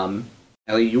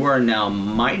 Ellie, you are now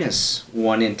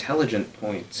 -1 intelligent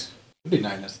point. Would be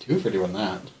 -2 for doing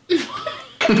that.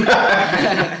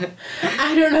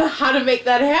 I don't know how to make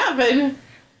that happen.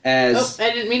 As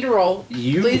I didn't mean to roll.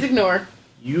 Please ignore.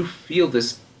 You feel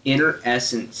this inner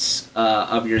essence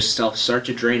of yourself start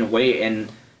to drain away, and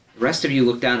the rest of you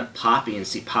look down at Poppy and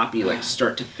see Poppy like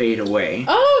start to fade away.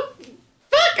 Oh,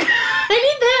 fuck! I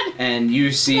need that! And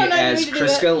you see Oh, no, you as need to do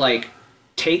Kriska like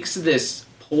takes this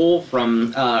pole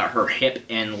from her hip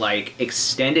and like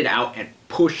extend it out and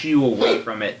push you away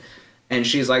from it. And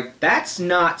she's like, "That's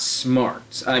not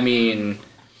smart. I mean,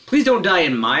 please don't die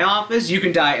in my office. You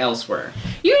can die elsewhere."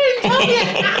 You didn't tell me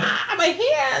my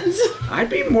hands! I'd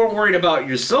be more worried about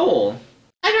your soul.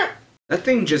 I don't... That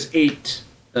thing just ate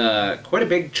quite a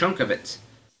big chunk of it.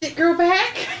 Did it grow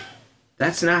back?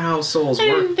 That's not how souls I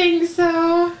work. didn't think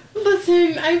so.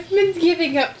 Listen, I've been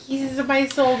giving up pieces of my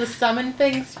soul to summon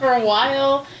things for a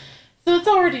while, so it's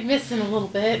already missing a little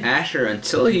bit. Asher,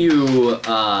 until you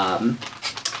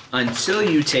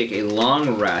take a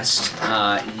long rest,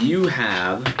 you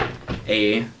have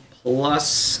a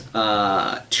plus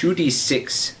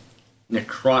 2d6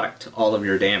 necrotic to all of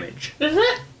your damage. Does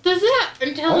that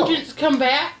intelligence come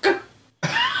back?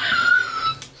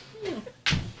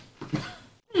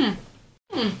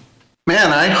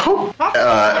 Man, I hope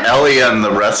Ellie and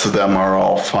the rest of them are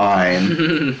all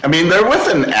fine. I mean, they're with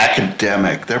an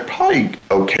academic. They're probably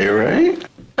okay, right?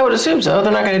 I would assume so.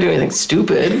 They're not going to do anything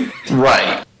stupid.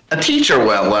 Right. A teacher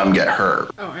won't let them get hurt.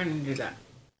 Oh, I didn't do that.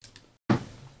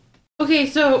 Okay,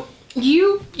 so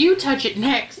you touch it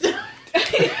next.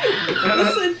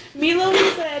 Listen, Milo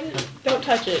said, don't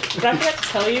touch it. Did I forget to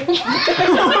tell you?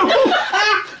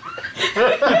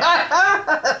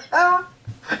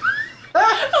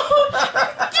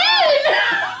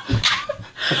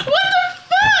 What the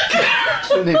fuck?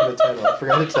 Shouldn't even the title. I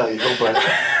forgot to tell you. Oh, but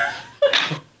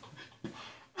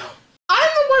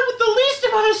I'm the one with the least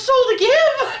amount of soul to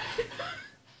give.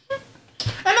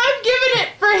 And I've given it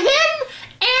for him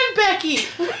and Becky.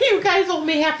 You guys owe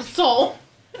me half a soul.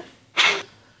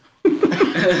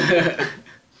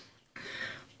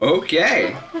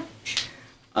 Okay.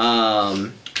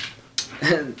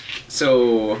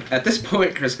 So at this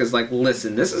point, Kriska's like,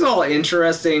 "Listen, this is all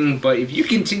interesting, but if you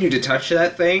continue to touch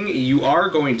that thing, you are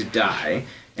going to die."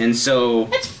 And so,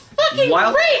 That's fucking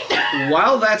great.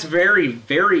 while that's very,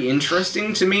 very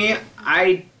interesting to me,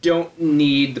 I don't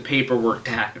need the paperwork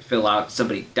to have to fill out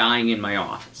somebody dying in my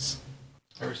office.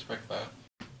 I respect that.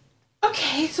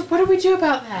 Okay, so what do we do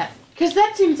about that? Because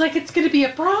that seems like it's going to be a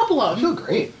I problem. feel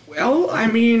great. Well, I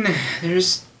mean,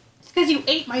 there's It's because you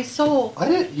ate my soul. Why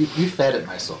did you fed it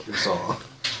my soul? Your soul.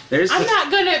 there's I'm this- not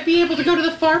going to be able to go to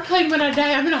the far plane when I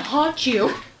die. I'm going to haunt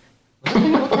you.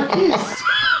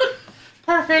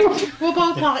 Perfect. We'll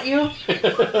both haunt you.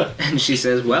 And she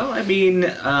says, "Well, I mean,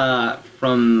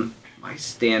 from my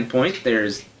standpoint,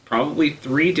 there's probably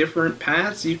 3 different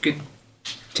paths you could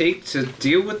take to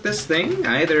deal with this thing.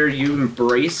 Either you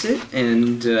embrace it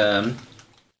and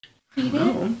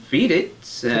feed it,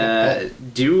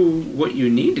 do what you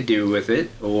need to do with it,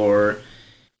 or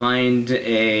find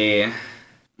a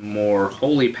more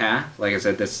holy path. Like I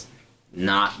said, that's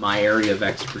not my area of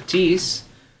expertise.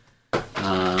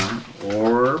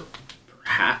 Or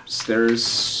perhaps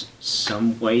there's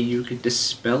some way you could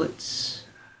dispel it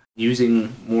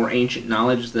using more ancient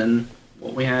knowledge than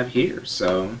what we have here.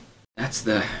 So that's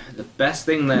the best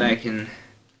thing that I can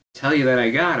tell you that I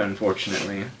got,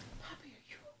 unfortunately." Poppy, are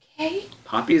you okay?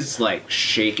 Poppy's like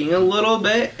shaking a little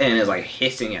bit and is like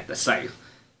hissing at the sight.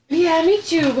 Yeah, me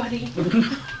too, buddy.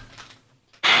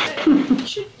 You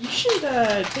should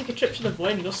take a trip to the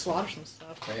void and go slaughter some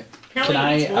stuff. Right. Apparently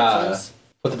Can it's I Wilson's.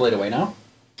 put the blade away now?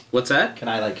 What's that? Can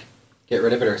I like get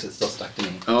rid of it, or is it still stuck to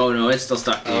me? Oh no, it's still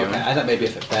stuck to you. Okay. I thought maybe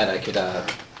if it fed, I could.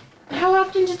 How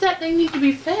often does that thing need to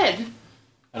be fed?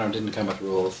 I don't. Didn't come with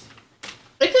rules.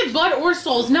 It said blood or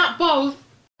souls, not both.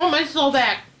 I want my soul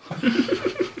back.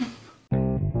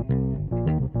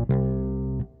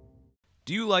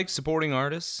 Do you like supporting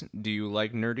artists? Do you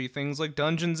like nerdy things like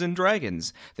Dungeons and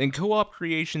Dragons? Then Co-op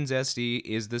Creations SD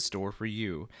is the store for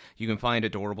you. You can find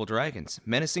adorable dragons,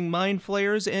 menacing mind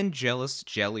flayers, and jealous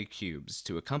jelly cubes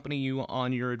to accompany you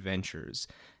on your adventures.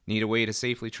 Need a way to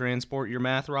safely transport your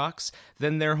math rocks?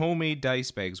 Then their homemade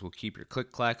dice bags will keep your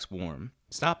click-clacks warm.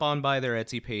 Stop on by their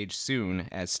Etsy page soon,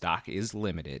 as stock is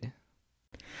limited.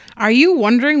 Are you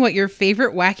wondering what your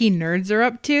favorite wacky nerds are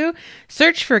up to?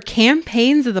 Search for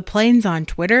Campaigns of the Plains on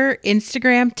Twitter,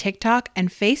 Instagram, TikTok, and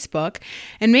Facebook,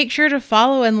 and make sure to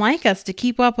follow and like us to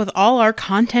keep up with all our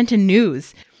content and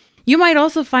news. You might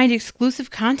also find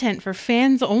exclusive content for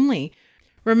fans only.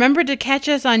 Remember to catch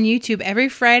us on YouTube every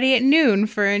Friday at noon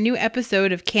for a new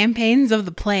episode of Campaigns of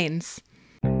the Plains.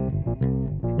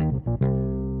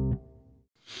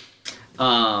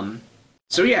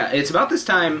 So yeah, it's about this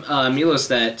time, Milos,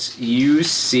 that you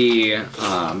see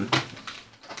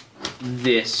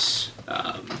this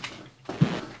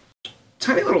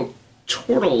tiny little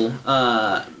turtle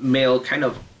male kind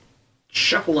of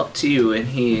shuffle up to you, and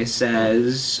he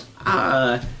says,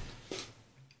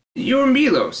 "You're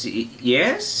Milos,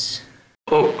 yes?"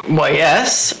 Oh, well,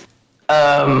 yes.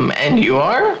 And you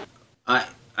are? I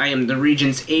am the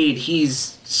Regent's aide.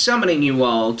 He's summoning you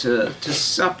all to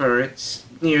supper. It's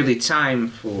nearly time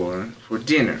for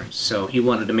dinner, so he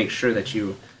wanted to make sure that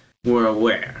you were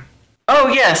aware. Oh,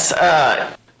 yes.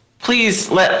 Please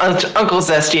let Uncle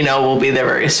Zesty know we'll be there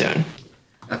very soon.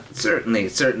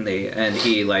 Certainly. And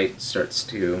he, starts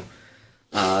to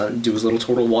do his little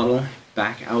turtle waddle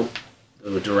back out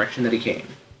the direction that he came.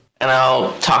 And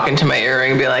I'll talk into my ear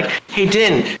and be like, "Hey,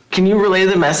 Din, can you relay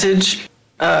the message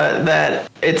that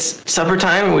it's supper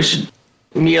time and we should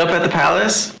meet up at the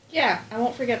palace?" Yeah, I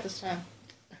won't forget this time.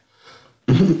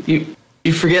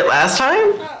 You forget last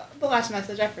time? The last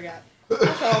message, I forgot.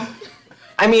 That's all.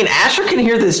 I mean, Asher can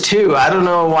hear this too. I don't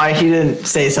know why he didn't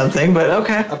say something, but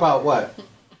okay. About what?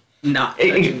 Not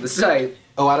touching the site.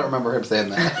 Oh, I don't remember him saying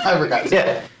that. I forgot.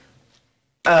 Yeah.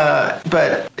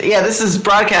 But yeah, this is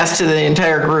broadcast to the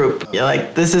entire group.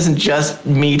 This isn't just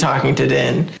me talking to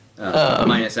Din.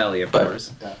 Minus Ellie, of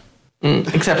course.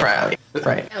 Except for Allie.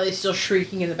 Right. Ellie's still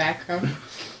shrieking in the background.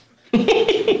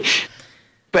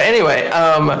 But anyway,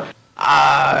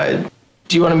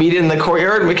 do you want to meet in the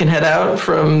courtyard? We can head out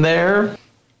from there.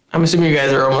 I'm assuming you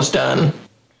guys are almost done.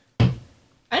 I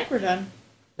think we're done.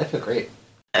 I feel great.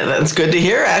 That's good to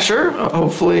hear, Asher.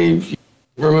 Hopefully you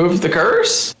removed the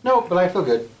curse. No, but I feel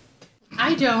good.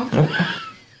 I don't.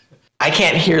 I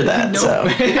can't hear that, so.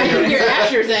 I can hear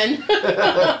Asher's in.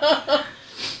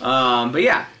 But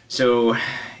yeah, so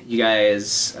you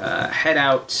guys head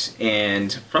out,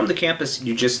 and from the campus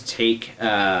you just take,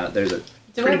 there's a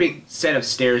pretty big set of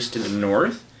stairs to the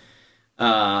north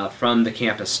from the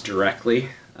campus directly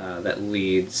that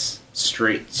leads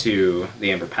straight to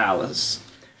the Amber Palace.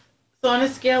 So on a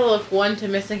scale of 1 to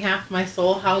missing half my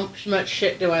soul, how much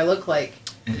shit do I look like?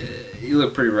 You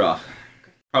look pretty rough.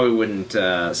 Probably wouldn't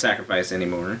sacrifice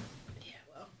anymore. Yeah,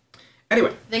 well.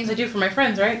 Anyway. Things I do for my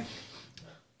friends, right?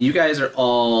 You guys are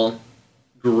all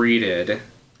greeted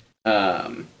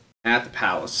at the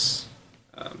palace.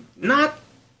 Not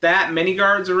that many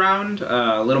guards around.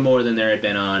 A little more than there had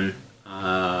been on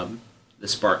the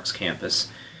Sparks campus.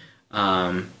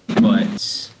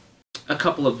 But a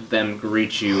couple of them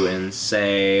greet you and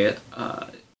say,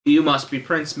 "You must be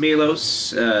Prince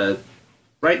Milos."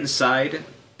 Right inside,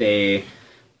 they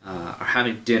are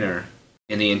having dinner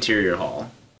in the interior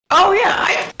hall. Oh,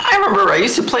 yeah, I remember. I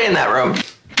used to play in that room.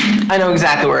 I know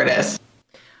exactly where it is.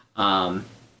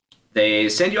 They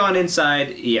send you on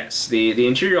inside. Yes, the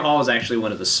interior hall is actually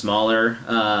one of the smaller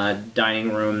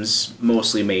dining rooms,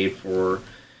 mostly made for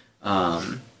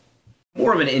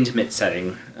more of an intimate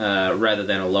setting rather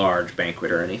than a large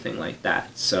banquet or anything like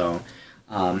that. So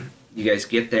you guys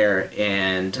get there,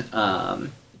 and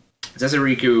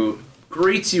Zezariku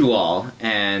greets you all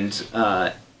and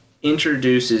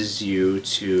introduces you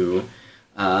to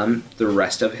the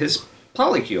rest of his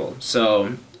polycule.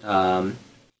 So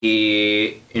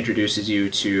he introduces you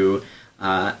to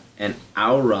an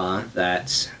aura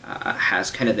that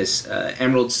has kind of this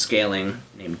emerald scaling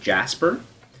named Jasper.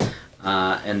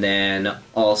 And then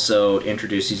also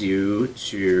introduces you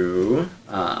to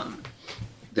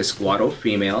this Guado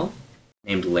female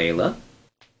named Layla.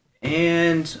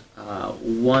 and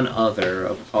one other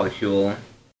of a polycule.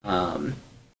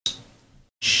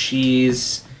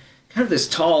 She's kind of this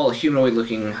tall,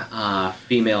 humanoid-looking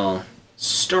female,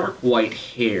 stark white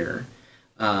hair.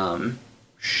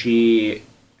 She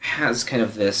has kind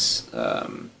of this,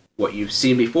 what you've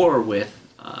seen before with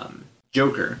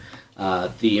Joker,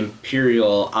 the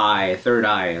Imperial Eye, Third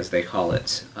Eye, as they call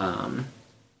it.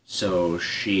 So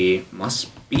she must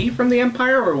be from the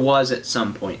Empire, or was at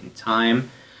some point in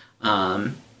time.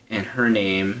 And her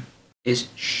name is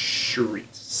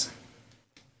Sharice.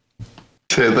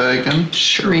 Say that again?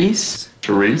 Sharice.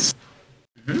 Sharice?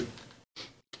 Mm-hmm.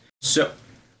 So,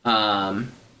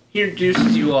 he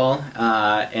introduces you all,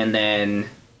 and then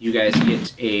you guys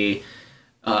get a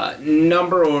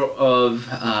number of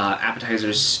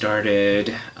appetizers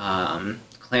started,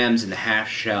 clams in the half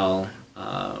shell,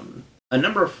 a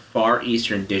number of Far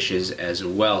Eastern dishes as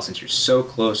well, since you're so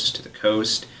close to the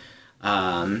coast.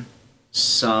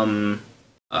 Some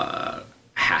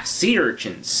half sea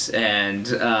urchins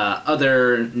and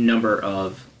other number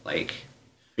of like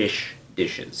fish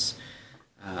dishes,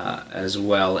 as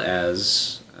well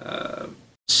as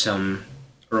some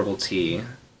herbal tea.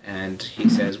 And he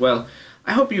says, "Well,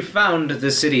 I hope you found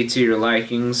the city to your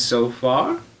liking so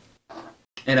far,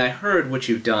 and I heard what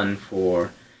you've done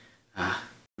for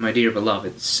my dear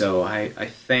beloved, so I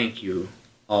thank you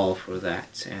all for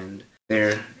that, and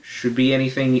there should be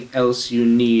anything else you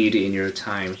need in your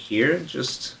time here,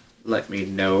 just let me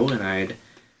know, and I'd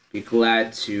be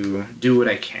glad to do what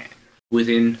I can,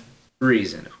 within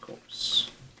reason, of course."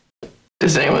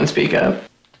 Does anyone speak up?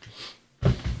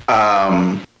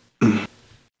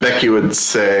 Becky would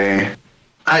say,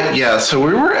 so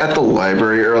we were at the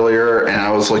library earlier, and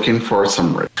I was looking for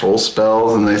some ritual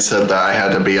spells, and they said that I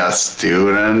had to be a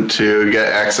student to get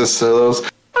access to those.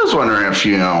 I was wondering if,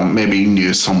 maybe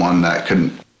knew someone that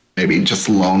could maybe just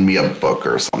loan me a book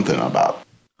or something about.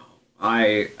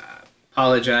 I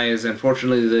apologize.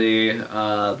 Unfortunately,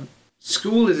 the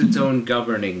school is its own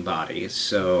governing body,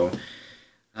 so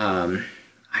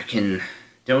I can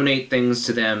donate things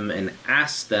to them and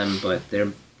ask them, but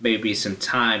there may be some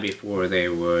time before they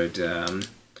would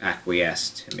acquiesce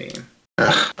to me.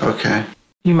 Okay.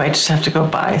 You might just have to go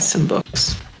buy some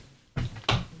books.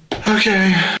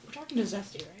 Okay. We're talking to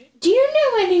Zesty, right? Do you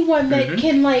know anyone that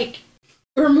can,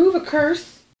 remove a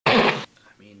curse? I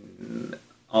mean,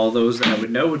 all those that I would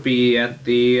know would be at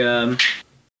the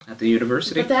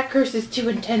university. But that curse is too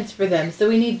intense for them, so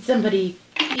we need somebody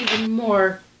even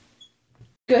more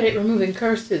good at removing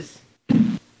curses.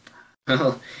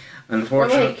 Well, Or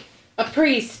unfortunately, a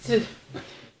priest.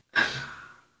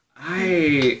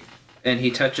 And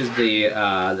he touches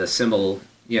the symbol,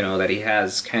 that he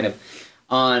has kind of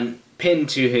pinned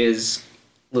to his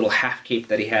little half cape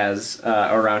that he has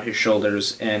around his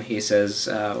shoulders, and he says,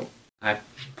 "I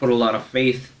put a lot of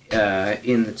faith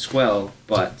in the 12,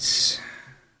 but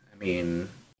I mean,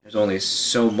 there's only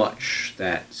so much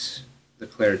that the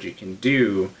clergy can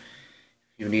do.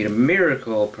 If you need a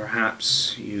miracle,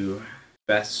 perhaps you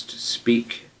best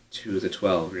speak to the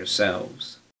 12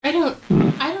 yourselves." I don't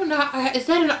know. Is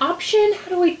that an option? How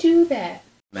do I do that?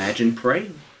 Imagine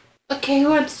praying. Okay, who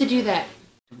wants to do that?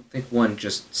 I don't think one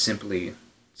just simply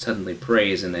suddenly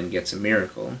prays and then gets a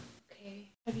miracle. Okay.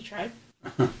 Have you tried?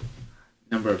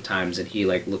 Number of times, and he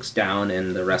looks down,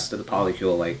 and the rest of the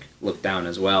polycule look down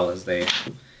as well as they.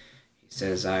 He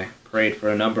says, "I prayed for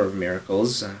a number of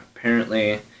miracles.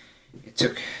 Apparently, it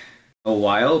took a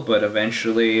while, but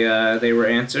eventually they were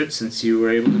answered since you were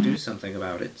able to do something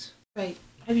about it." Right.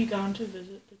 Have you gone to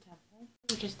visit the temple?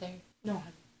 We're just there. No.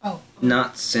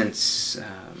 Not since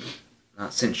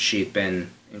she'd been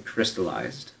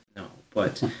crystallized. No,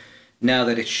 but now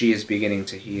that she is beginning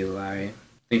to heal, I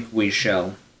think we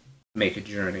shall make a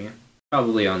journey,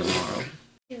 probably on the morrow.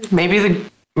 Maybe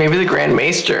the Grand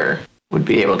Maester would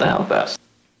be able to help us.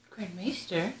 Grand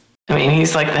Maester? I mean,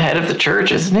 he's like the head of the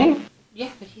church, isn't he?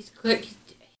 Yeah, but he's clear.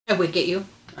 I would get you.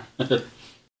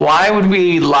 Why would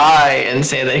we lie and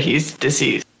say that he's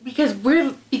deceased? Because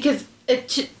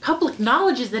public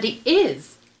knowledge is that he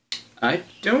is. I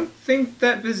don't think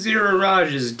that Vizier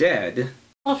Raj is dead.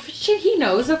 Well, shit, he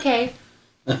knows. Okay.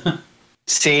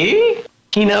 See?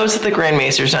 He knows that the Grand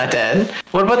Maester's not dead.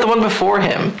 What about the one before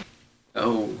him?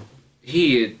 Oh,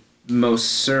 he most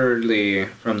certainly,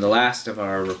 from the last of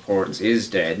our reports, is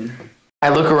dead. I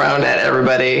look around at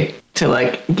everybody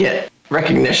to get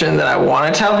recognition that I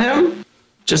want to tell him.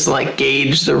 Just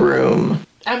gauge the room.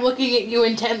 I'm looking at you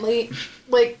intently.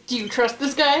 Do you trust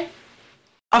this guy?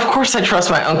 Of course I trust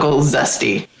my Uncle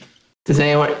Zesty. Does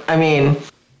anyone,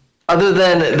 other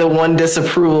than the one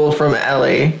disapproval from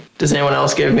Ellie, does anyone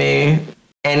else give me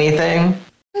anything?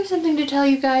 I have something to tell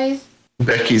you guys.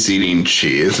 Becky's eating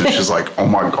cheese, and she's like, "Oh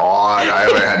my god, I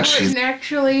haven't had cheese." And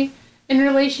actually, in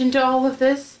relation to all of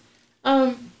this,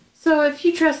 so if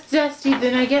you trust Zesty,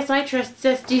 then I guess I trust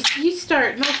Zesty. So you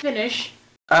start and I'll finish.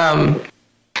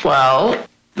 Well,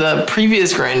 the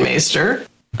previous Grand Maester,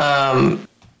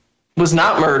 was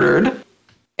not murdered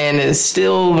and is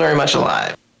still very much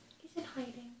alive. He's in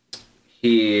hiding.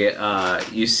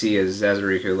 You see as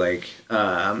Zazariku, like,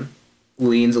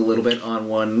 leans a little bit on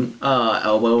one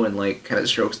elbow and, like, kind of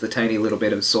strokes the tiny little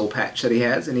bit of soul patch that he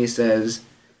has, and he says,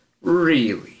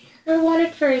 "Really?" We're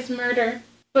wanted for his murder,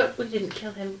 but we didn't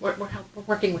kill him. We're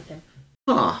working with him.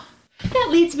 Huh. That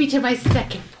leads me to my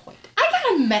second point. I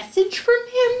got a message from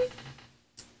him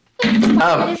like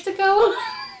 20 minutes ago.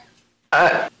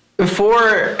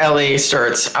 Before Ellie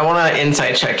starts, I want to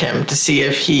insight check him to see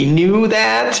if he knew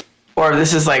that, or if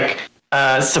this is like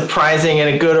surprising in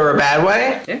a good or a bad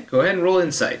way. Yeah, go ahead and roll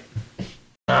insight.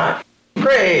 Not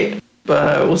great,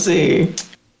 but we'll see.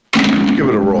 Give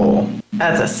it a roll.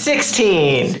 That's a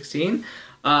 16. 16.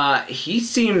 He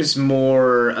seems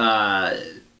more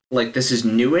like this is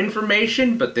new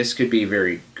information, but this could be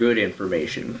very good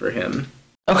information for him.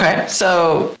 Okay,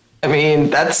 so I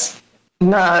mean that's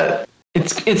not.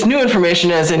 It's new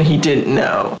information as in he didn't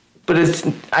know, but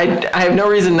I have no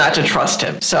reason not to trust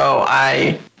him. So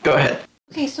I go ahead.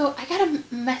 Okay, so I got a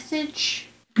message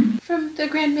from the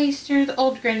Grand Maester, the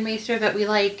old Grand Maester that we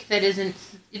like, that isn't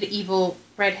an evil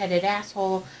red-headed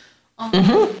asshole.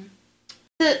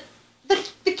 The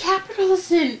capital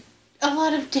is in a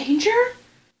lot of danger,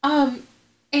 and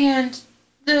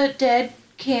the dead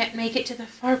can't make it to the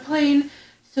far plane,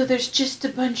 so there's just a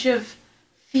bunch of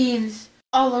fiends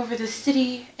all over the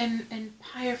city and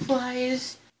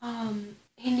fireflies.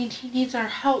 He needs our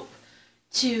help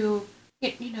to,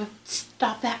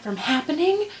 stop that from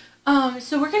happening.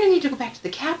 So we're going to need to go back to the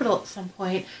capital at some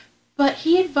point. But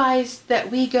he advised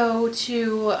that we go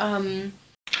to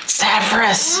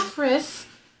Saffris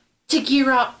to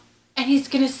gear up, and he's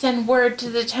going to send word to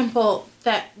the temple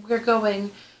that we're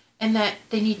going and that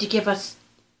they need to give us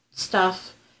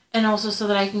stuff, and also so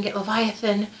that I can get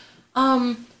Leviathan.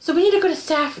 So we need to go to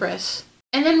Saffris,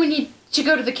 and then we need to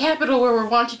go to the capital where we're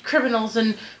wanted criminals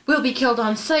and we'll be killed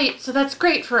on sight, so that's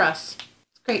great for us.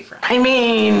 It's great for us. I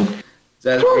mean,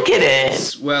 we'll get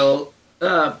it. Well,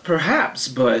 perhaps,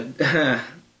 but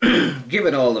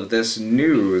given all of this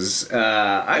news,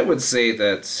 I would say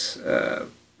that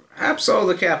perhaps all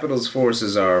the capital's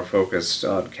forces are focused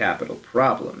on capital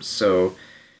problems, so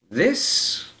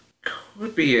this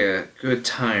could be a good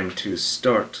time to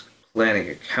start planning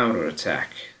a counterattack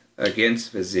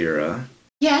against Vizira.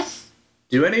 Yes?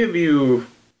 Do any of you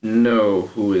know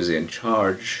who is in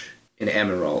charge in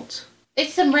Emerald?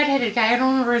 It's some redheaded guy. I don't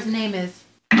remember what his name is.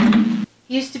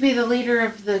 He used to be the leader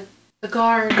of the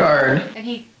guard. And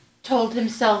he told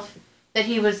himself that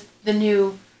he was the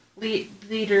new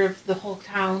leader of the whole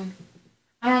town.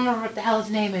 I don't remember what the hell his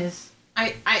name is.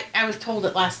 I was told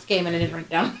it last game and I didn't write it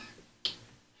down.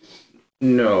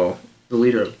 No, the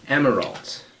leader of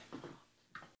Emerald.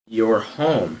 Your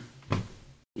home.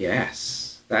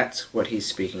 Yes, that's what he's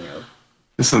speaking of.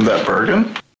 Isn't that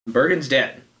Bergen? Bergen's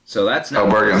dead, so that's not... Oh,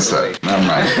 Bergen's dead. Never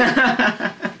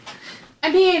mind.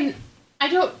 I mean,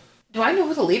 do I know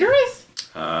who the leader is?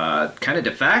 Kind of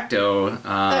de facto.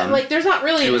 There's not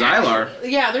really... It was Ilar.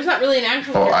 Yeah, there's not really an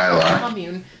actual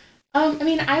commune. I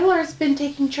mean, Ilar's been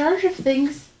taking charge of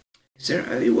things. Is there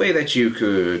any way that you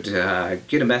could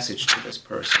get a message to this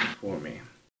person for me?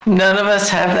 None of us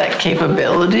have that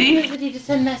capability. Ability to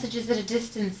send messages at a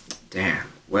distance. Damn.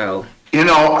 Well...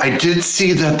 I did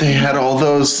see that they had all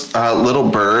those little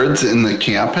birds in the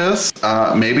campus.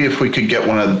 Maybe if we could get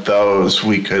one of those,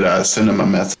 we could send them a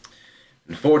message.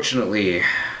 Unfortunately,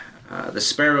 the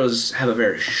sparrows have a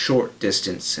very short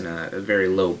distance and a very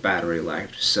low battery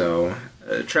life, so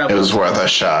travel... It was worth a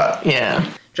shot. Yeah.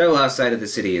 Travel outside of the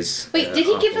city is... Wait, did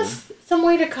he give awful. us some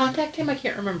way to contact him? I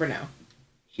can't remember now.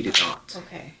 He did not.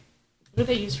 Okay. What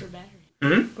do they use for battery?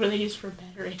 Hmm? What do they use for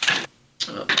battery?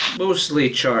 Mostly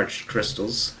charged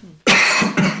crystals.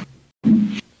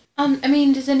 I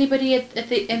mean, does anybody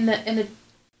in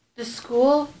the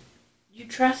school you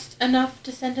trust enough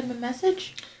to send him a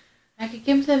message? I could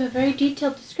give them a very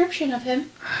detailed description of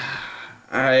him.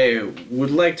 I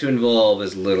would like to involve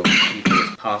as little people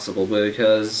as possible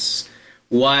because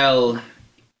while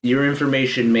your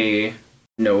information may,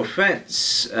 no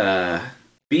offense,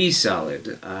 be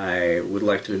solid, I would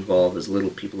like to involve as little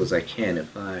people as I can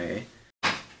if I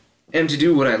am to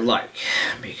do what I like,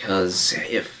 because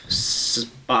if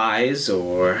spies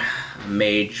or a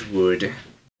mage would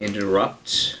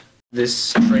interrupt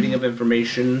this trading of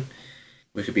information,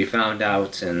 we could be found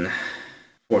out, and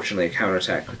fortunately a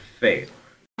counterattack could fail.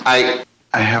 I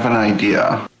have an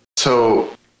idea.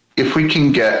 So if we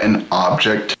can get an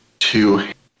object to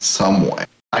some way,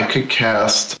 I could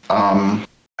cast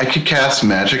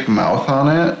Magic Mouth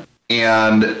on it,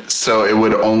 and so it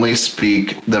would only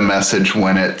speak the message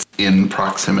when it's in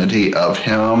proximity of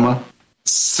him.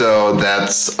 So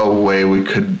that's a way we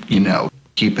could,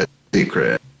 keep it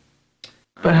secret.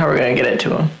 But how are we going to get it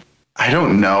to him? I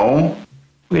don't know.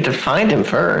 We have to find him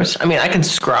first. I mean, I can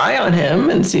scry on him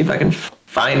and see if I can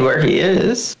find where he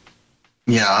is.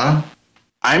 Yeah.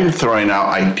 I'm throwing out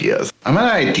ideas. I'm an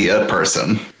idea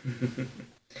person.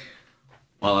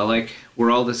 Well, I like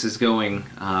where all this is going.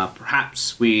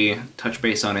 Perhaps we touch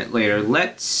base on it later.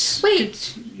 Let's...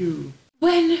 Wait. continue.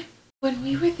 When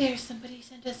we were there, somebody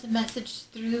sent us a message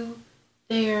through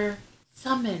their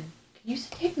summon. Can you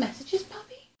take messages,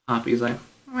 Poppy? Poppy's like,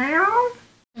 I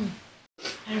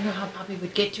don't know how Poppy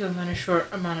would get to him in a short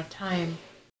amount of time,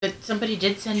 but somebody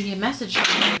did send me a message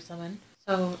through their summon,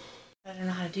 so I don't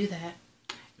know how to do that.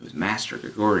 it was Master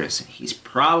Gregorius, and he's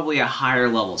probably a higher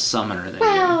level summoner than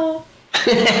Well...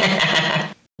 you.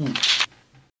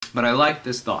 But I like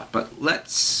this thought, but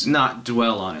let's not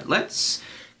dwell on it. Let's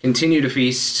continue to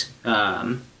feast.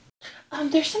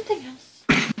 There's something else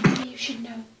that you should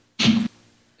know.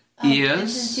 Yes? And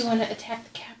since you want to attack the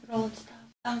capital and stuff,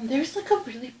 there's like a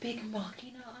really big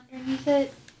machina underneath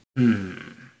it.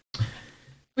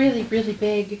 Really, really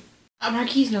big.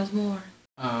 Marquise knows more.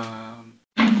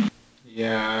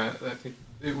 Yeah, I think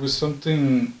it was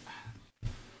something...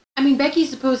 I mean, Becky's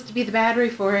supposed to be the battery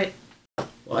for it.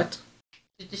 What?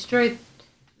 To destroy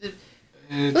the...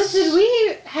 Listen,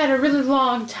 we had a really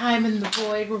long time in the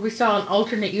void where we saw an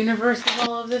alternate universe of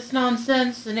all of this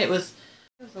nonsense, and it was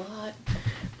a lot.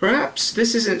 Perhaps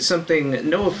this isn't something,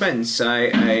 no offense,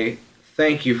 I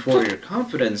thank you for your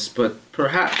confidence, but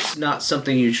perhaps not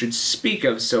something you should speak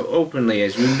of so openly,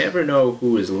 as you never know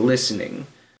who is listening.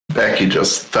 Becky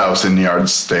just 1,000-yard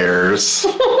stares.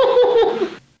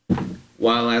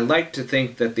 While I like to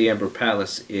think that the Ember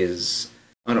Palace is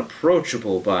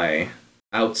unapproachable by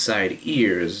outside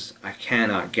ears, I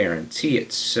cannot guarantee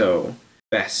it, so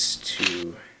best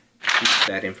to keep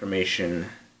that information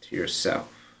to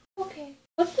yourself. Okay.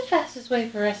 What's the fastest way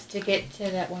for us to get to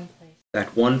that one place?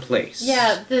 That one place.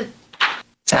 Yeah, the...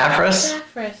 Saffras?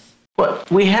 Saffras.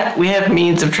 What? We have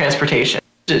means of transportation.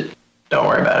 Just don't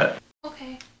worry about it.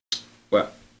 Okay. Well,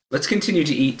 let's continue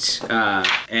to eat,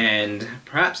 and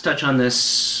perhaps touch on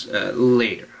this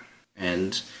later.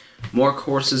 And more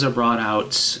courses are brought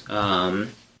out, some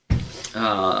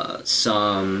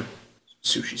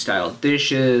sushi-style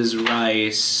dishes,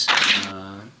 rice,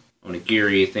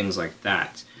 onigiri, things like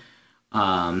that.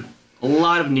 A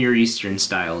lot of Near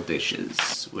Eastern-style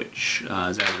dishes, which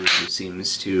Zazaruku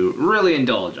seems to really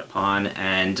indulge upon,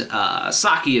 and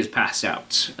sake is passed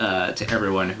out to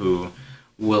everyone who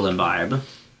will imbibe.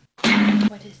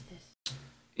 What is this?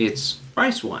 It's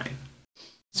rice wine. It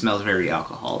smells very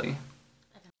alcohol-y.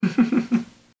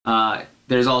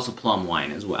 There's also plum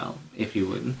wine as well, if you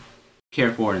would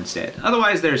care for instead.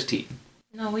 Otherwise, there's tea.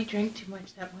 No, we drank too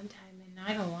much that one time, and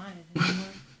I don't want it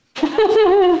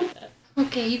anymore.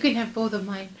 Okay, you can have both of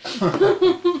mine.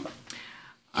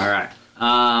 Alright.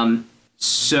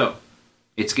 So,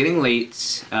 it's getting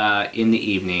late in the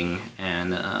evening,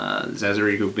 and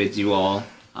Zazaruku bids you all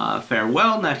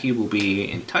farewell, and that he will be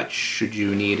in touch should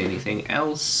you need anything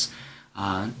else.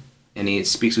 And he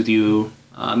speaks with you,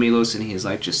 Milos, and he's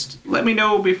like, just let me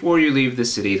know before you leave the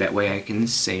city, that way I can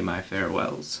say my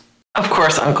farewells. Of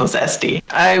course, Uncle Zesty.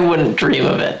 I wouldn't dream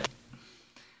of it.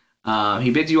 He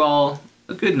bids you all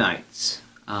a good night,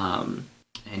 and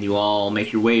you all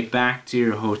make your way back to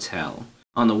your hotel.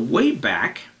 On the way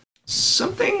back,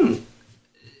 something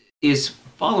is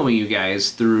following you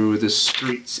guys through the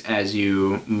streets as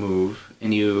you move,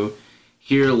 and you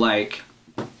hear like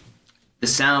the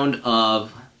sound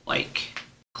of like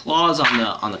claws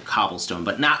on the cobblestone,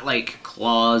 but not like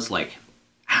claws like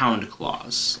hound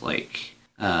claws, like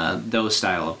those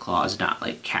style of claws, not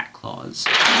like cat claws.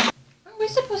 Are we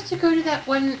supposed to go to that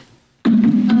one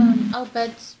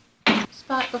Al-Bed's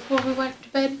spot before we went to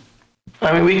bed?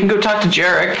 I mean, we can go talk to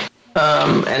Jarek,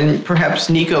 and perhaps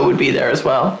Nico would be there as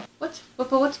well. What's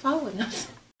following us?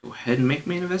 Go ahead and make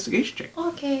me an investigation check.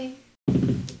 Okay.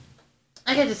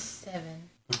 I got a 7.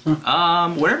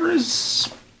 Whatever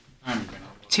is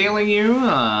tailing you,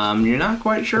 you're not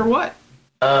quite sure what.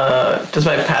 Does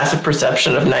my passive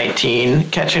perception of 19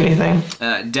 catch anything?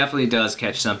 Definitely does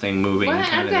catch something moving What?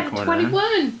 kind I've of got the a corner.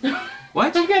 21.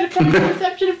 What? I've got a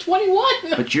perception of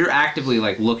 21. But you're actively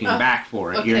like looking back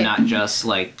for it. okay. You're not just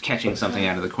like catching something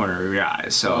out of the corner of your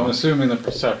eyes. So I'm assuming the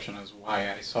perception is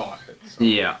why I saw it. So,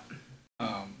 yeah.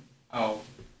 I'll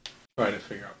try to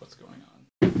figure out what's going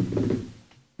on.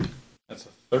 That's a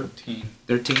 13.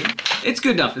 13. It's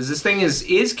good enough. As this thing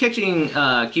is catching,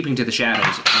 keeping to the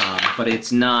shadows, but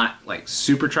it's not like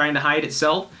super trying to hide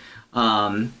itself.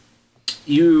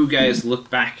 You guys look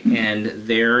back, and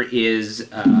there is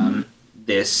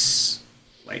this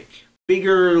like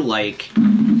bigger, like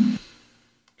kind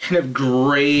of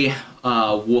gray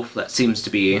wolf that seems to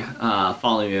be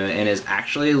following you, and is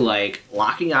actually like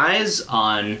locking eyes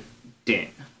on Din.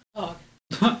 Dog.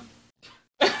 I'm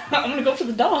gonna go for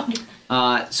the dog.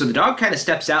 So the dog kind of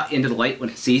steps out into the light when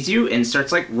it sees you and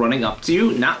starts like running up to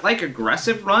you. Not like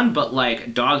aggressive run, but like a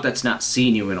dog that's not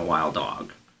seen you in a while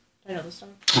dog. I know this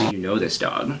dog. You know this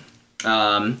dog.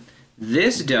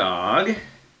 This dog...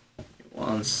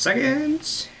 1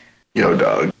 second. Yo,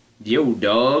 dog. Yo,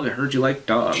 dog. I heard you like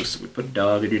dogs. We put a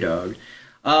dog in your dog.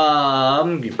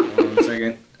 Give me 1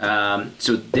 second.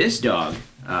 So this dog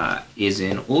is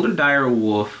an older dire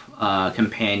wolf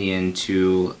companion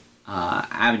to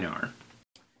Avinar.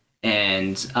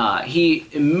 And he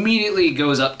immediately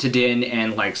goes up to Din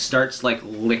and like starts like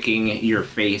licking your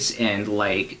face and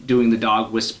like doing the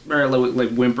dog whisper, like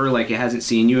whimper, like it hasn't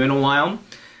seen you in a while.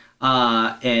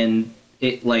 And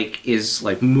it like is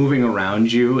like moving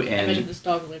around you. And I imagine this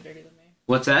dog is way bigger than me.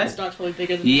 What's that? This dog's probably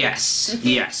bigger than me. Yes,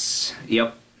 yes,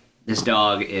 yep. This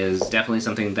dog is definitely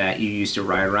something that you used to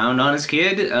ride around on as a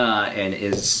kid, and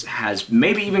has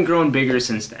maybe even grown bigger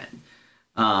since then.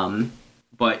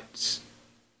 But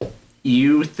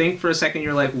you think for a second,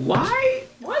 you're like, why?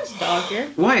 Why is dog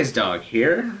here? Why is dog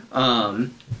here?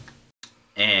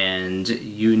 And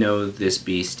you know this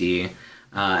beastie,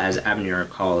 as Abner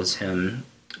calls him,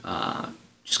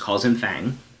 just calls him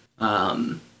Fang.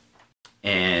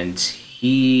 And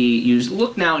you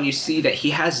look now and you see that he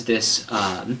has this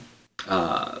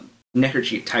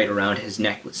neckerchief tied around his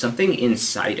neck with something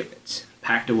inside of it,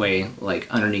 packed away like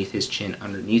underneath his chin,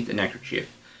 underneath the neckerchief.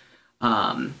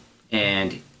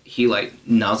 And he like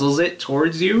nuzzles it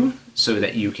towards you so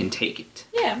that you can take it.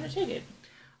 Yeah, I'm gonna take it.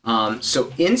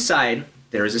 So inside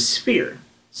there is a sphere,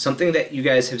 something that you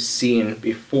guys have seen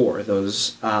before,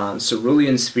 those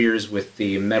cerulean spheres with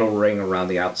the metal ring around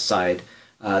the outside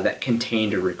that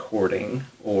contained a recording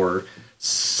or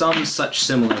some such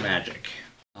similar magic.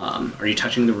 Are you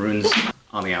touching the runes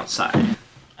on the outside?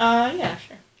 Yeah,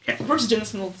 sure. Okay. We're just doing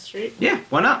this in the middle of the street. Yeah,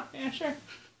 why not? Yeah, sure.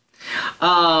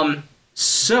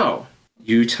 So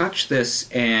you touch this,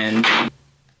 and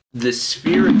the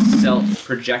sphere itself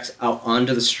projects out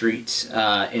onto the street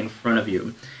in front of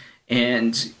you,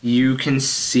 and you can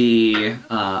see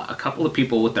a couple of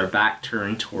people with their back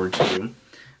turned towards you.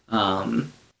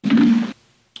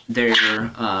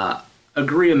 They're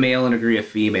agree a male and agree a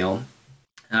female.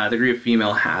 The agree a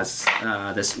female has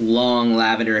this long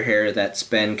lavender hair that's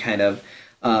been kind of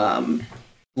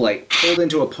like pulled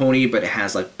into a pony, but it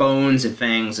has like bones and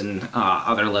fangs and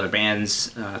other leather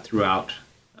bands throughout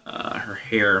her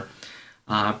hair.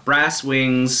 Brass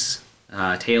wings,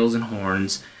 tails and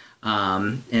horns,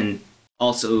 and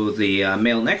also the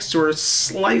male next to her is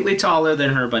slightly taller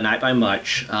than her, but not by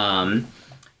much.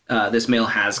 This male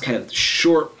has kind of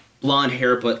short blonde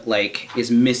hair, but like is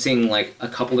missing like a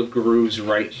couple of grooves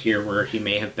right here where he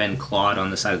may have been clawed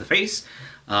on the side of the face.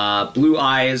 Blue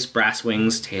eyes, brass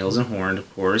wings, tails and horn,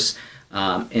 of course.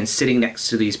 And sitting next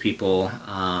to these people,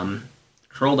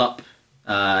 curled up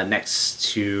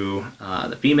next to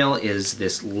the female is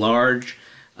this large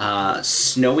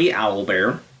snowy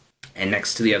owlbear. And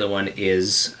next to the other one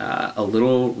is a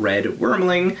little red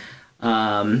wormling.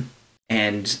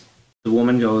 And the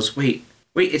woman goes, wait,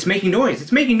 it's making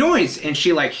noise. And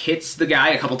she like hits the guy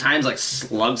a couple times, like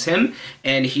slugs him.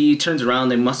 And he turns around.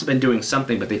 They must have been doing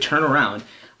something, but they turn around.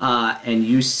 And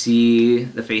you see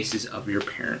the faces of your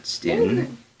parents,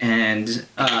 Din. And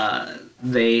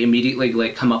they immediately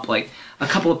like come up, like a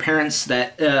couple of parents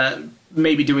that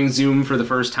may be doing Zoom for the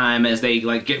first time as they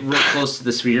like get real close to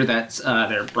the sphere that's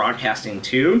they're broadcasting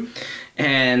to.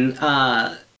 And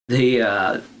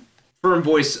the firm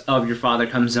voice of your father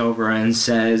comes over and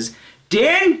says,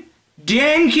 Din,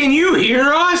 can you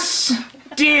hear us?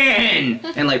 Din!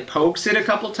 And like pokes it a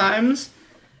couple times.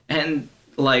 And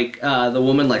like the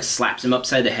woman like slaps him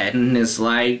upside the head and is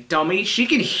like, dummy, she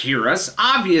can hear us.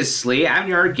 Obviously,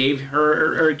 Avnar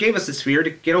gave us the sphere to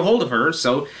get a hold of her,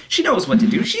 so she knows what to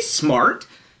do. She's smart.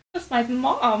 That's my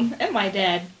mom and my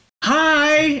dad.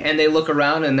 Hi! And they look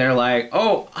around and they're like,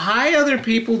 oh, hi other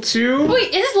people too.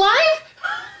 Wait, is this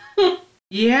live?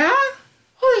 Yeah?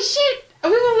 Holy shit! We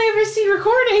will never see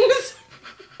recordings.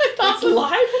 That's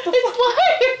live? What the fuck?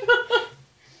 It's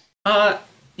live.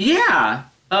 Yeah.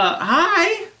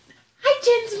 Hi. Hi,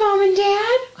 Jen's mom and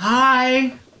dad.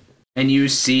 Hi. And you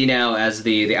see now as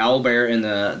the owlbear and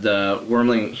the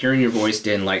wormling, hearing your voice,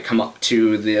 Din, like come up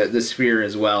to the sphere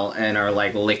as well and are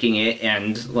like licking it,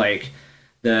 and like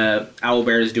the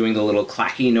owlbear is doing the little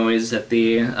clacky noise that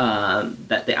the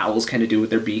owls kind of do with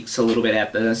their beaks a little bit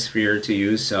at the sphere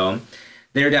too. So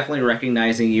they're definitely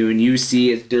recognizing you, and you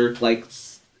see as Dirk like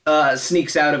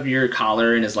sneaks out of your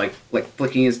collar and is like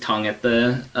flicking his tongue at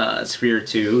the sphere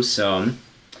too. So.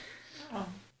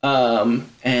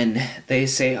 And they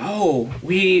say, "Oh,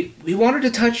 we wanted to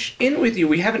touch in with you.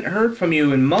 We haven't heard from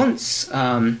you in months.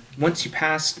 Once you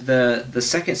passed the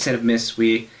second set of mists,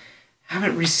 we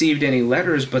haven't received any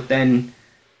letters. But then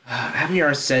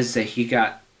Avniar says that he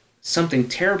got something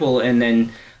terrible, and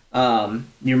then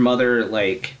your mother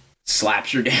like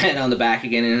slaps your dad on the back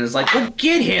again and is like, 'Go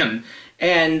get him!'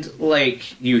 And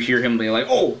like you hear him be like,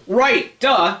 'Oh, right,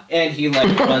 duh!' And he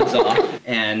like runs off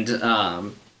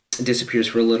and disappears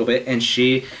for a little bit, and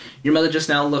your mother just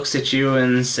now looks at you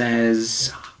and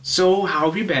says, "So, how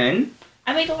have you been?"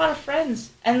 I made a lot of friends,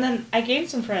 and then I gained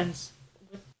some friends.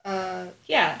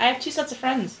 Yeah, I have 2 sets of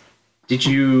friends. Did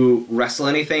you wrestle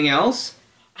anything else?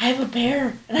 I have a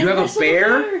bear. And You I have a wrestled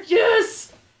bear?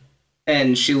 Yes!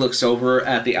 And she looks over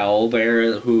at the owl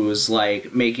bear who's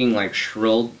like making like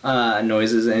shrill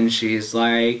noises, and she's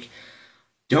like,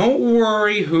 "Don't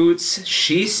worry, Hoots.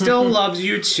 She still loves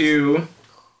you too."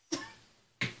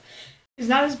 He's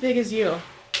not as big as you,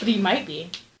 but he might be.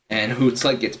 And Hoots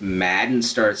like gets mad and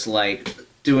starts like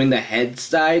doing the head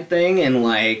side thing and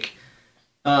like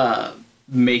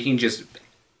making just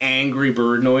angry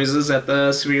bird noises at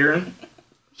the sphere. You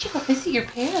should go visit your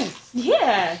parents.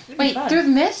 Yeah. it'd be Wait, fun. through the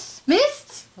mists?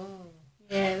 Mists? Oh,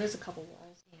 Yeah, there's a couple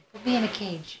walls. we'll be in a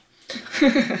cage.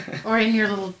 Or in your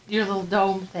little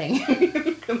dome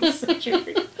thing.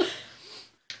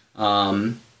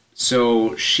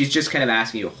 So she's just kind of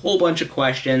asking you a whole bunch of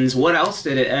questions. What else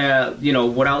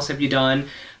what else have you done?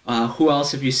 Who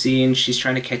else have you seen? She's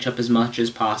trying to catch up as much as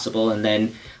possible. And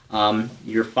then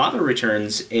your father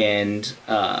returns, and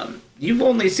you've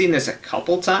only seen this a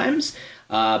couple times,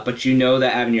 but you know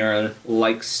that Avniar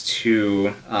likes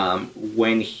to,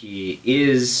 when he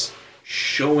is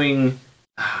showing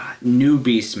new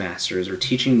Beastmasters or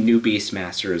teaching new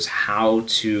Beastmasters how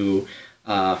to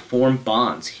form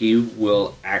bonds, he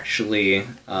will actually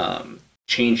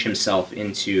change himself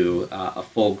into a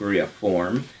full Gria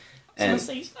form. And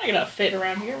so he's not gonna fit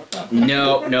around here. What the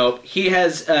No. He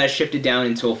has shifted down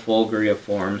into a full Gria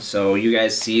form. So you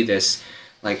guys see this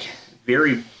like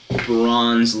very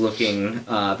bronze-looking,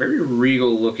 very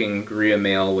regal-looking Gria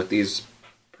male with these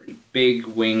pretty big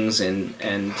wings and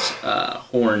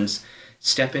horns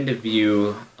step into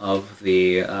view of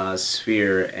the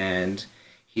sphere, and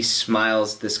he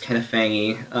smiles this kind of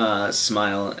fangy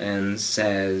smile and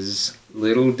says,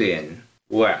 "Little Din,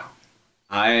 well,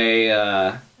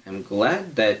 I am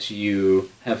glad that you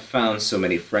have found so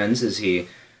many friends," as he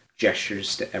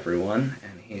gestures to everyone,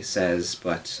 and he says,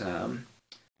 "But on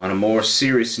a more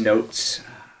serious note,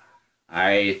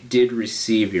 I did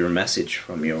receive your message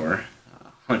from your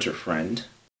hunter friend,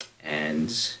 and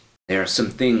there are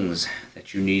some things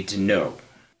that you need to know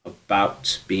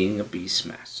about being a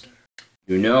Beastmaster.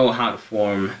 You know how to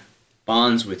form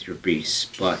bonds with your beasts,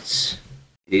 but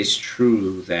it is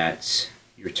true that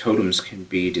your totems can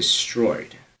be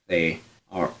destroyed. They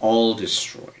are all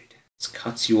destroyed. It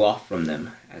cuts you off from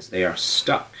them as they are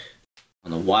stuck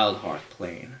on the Wildheart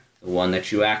plane, the one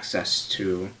that you access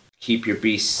to keep your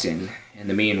beasts in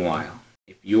the meanwhile.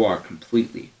 If you are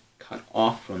completely cut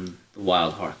off from the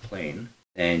Wildheart plane,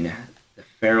 then the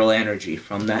feral energy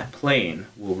from that plane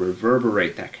will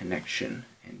reverberate that connection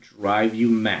and drive you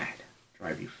mad,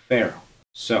 drive you feral.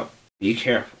 So, be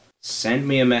careful. Send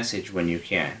me a message when you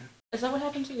can." Is that what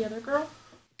happened to the other girl?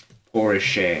 Poor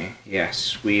Ishay,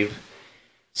 yes. We've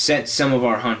sent some of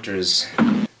our hunters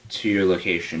to your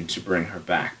location to bring her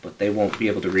back, but they won't be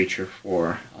able to reach her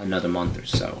for another month or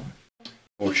so.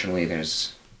 Fortunately,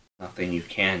 there's nothing you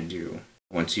can do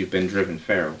once you've been driven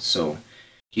feral, so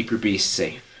keep your beasts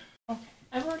safe. Okay.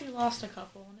 I've already lost a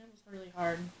couple, and it was really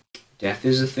hard. Death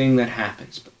is a thing that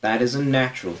happens, but that is a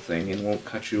natural thing and won't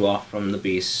cut you off from the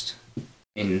beast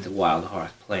in the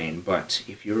Wildheart plane. But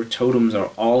if your totems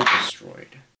are all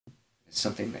destroyed, it's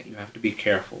something that you have to be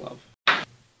careful of.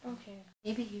 Okay.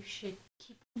 Maybe you should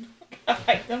keep I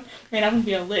like them. I mean, I'm gonna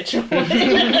be a lich.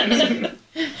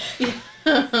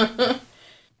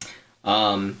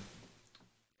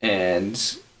 And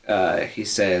he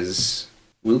says,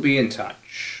 "We'll be in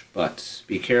touch." but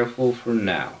be careful for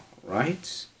now,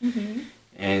 right? Mm-hmm.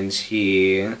 And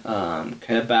he kind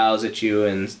of bows at you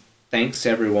and thanks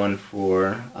everyone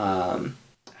for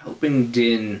helping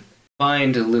Din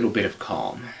find a little bit of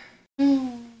calm.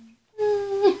 And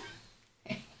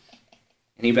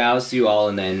he bows to you all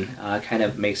and then kind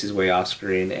of makes his way off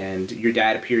screen, and your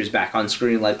dad appears back on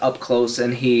screen, like, up close,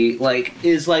 and he, like,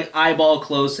 is, like, eyeball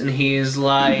close, and he is,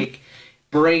 like,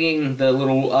 bringing the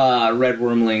little red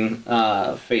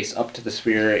wormling face up to the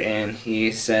sphere, and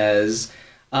he says,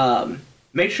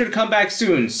 make sure to come back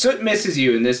soon. Soot misses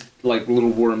you, and this, like,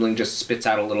 little wormling just spits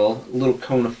out a little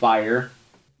cone of fire.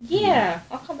 Yeah,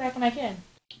 I'll come back when I can.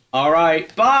 All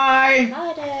right, bye!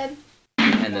 Bye, Dad.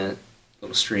 And the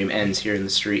little stream ends here in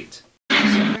the street.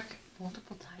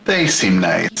 Multiple times. They seem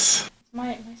nice. It's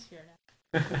my sphere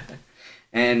now.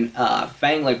 And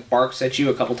Fang, like, barks at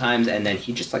you a couple times, and then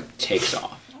he just, like, takes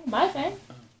off. Oh, bye, Fang.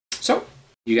 So,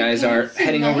 you guys are That's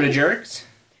heading over to nice. Jerk's?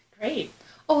 Great.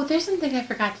 Oh, there's something I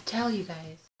forgot to tell you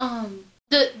guys.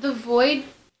 The void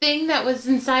thing that was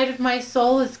inside of my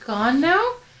soul is gone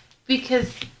now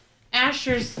because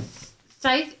Asher's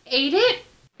scythe ate it.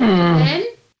 Then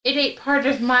it ate part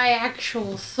of my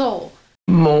actual soul.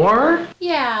 More?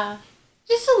 Yeah,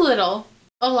 just a little,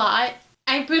 a lot.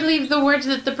 I believe the words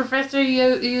that the professor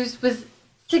used was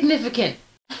significant.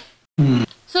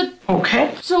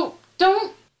 Okay. So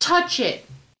don't touch it.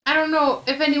 I don't know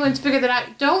if anyone's figured that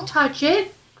out. Don't touch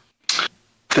it.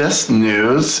 This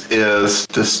news is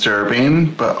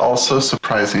disturbing, but also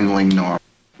surprisingly normal.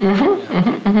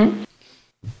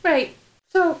 Right.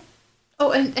 So,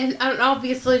 and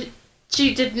obviously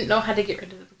she didn't know how to get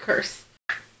rid of the curse.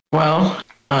 Well,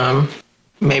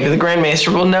 maybe the Grand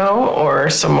Maester will know, or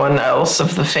someone else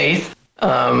of the faith.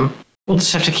 We'll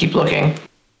just have to keep looking.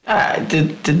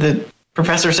 Did the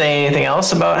professor say anything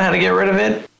else about how to get rid of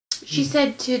it? She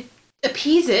said to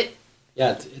appease it,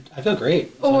 Yeah, I feel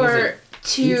great. As long as or it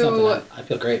eats something, to, I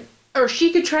feel great. or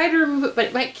she could try to remove it, but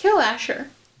it might kill Asher.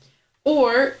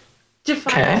 Or to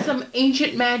find Okay. some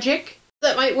ancient magic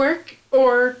that might work,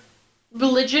 or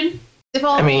religion, if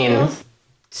all I mean, fails.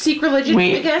 Seek religion,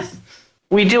 we- I guess.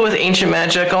 We deal with ancient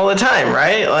magic all the time,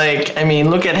 right? Like, I mean,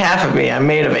 look at half of me. I'm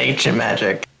made of ancient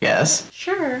magic, yes.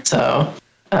 Sure. So,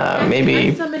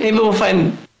 maybe Find some we'll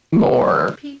find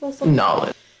more People, some...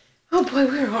 knowledge. Oh boy,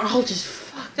 we're all just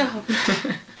fucked up.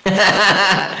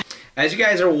 As you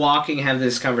guys are walking, have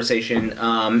this conversation,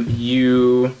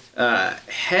 you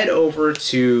head over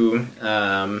to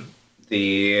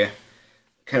the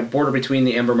kind of border between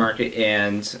the Ember Market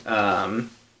and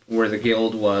where the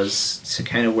guild was, to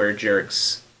kind of where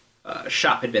Jarek's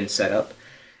shop had been set up.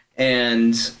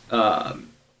 And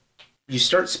you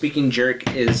start speaking.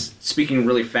 Jarek is speaking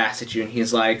really fast at you, and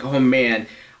he's like, oh man,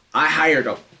 I hired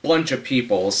a bunch of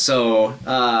people, so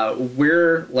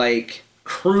we're like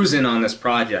cruising on this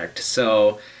project.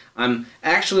 So I'm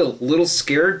actually a little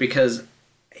scared because,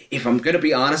 if I'm gonna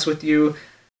be honest with you,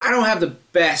 I don't have the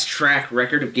best track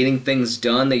record of getting things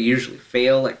done. They usually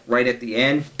fail like right at the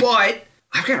end, but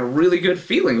I've got a really good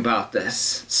feeling about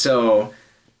this. So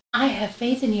I have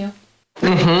faith in you.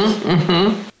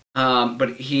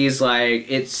 but he's like,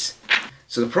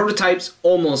 so the prototype's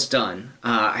almost done.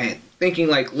 I'm thinking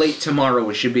like late tomorrow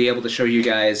we should be able to show you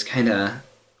guys kind of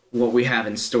what we have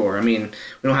in store. I mean,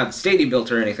 we don't have the stadium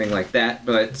built or anything like that,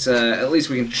 but at least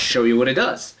we can show you what it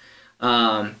does.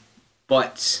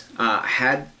 But I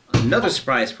had another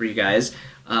surprise for you guys,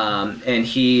 and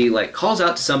he like calls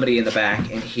out to somebody in the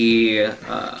back, and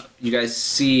you guys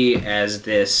see as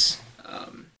this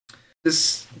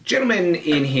gentleman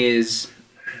in his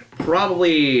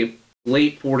probably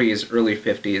late 40s, early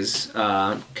 50s,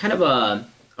 kind of a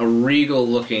regal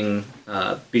looking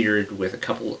beard with a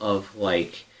couple of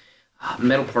like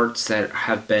metal parts that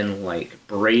have been like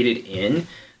braided in.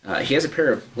 He has a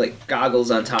pair of like goggles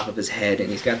on top of his head,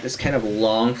 and he's got this kind of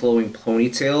long flowing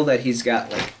ponytail that he's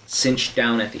got like cinched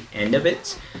down at the end of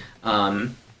it.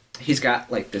 He's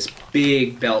got like this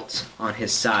big belt on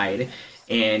his side,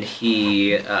 and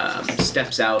he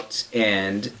steps out,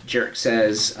 and Jarek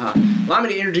says, allow me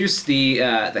to introduce the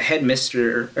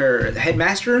headmister, or the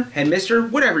headmister,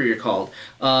 whatever you're called,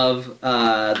 of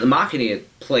the Machina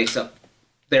place up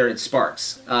there in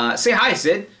Sparks. Say hi,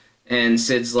 Sid. And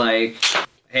Sid's like,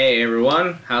 hey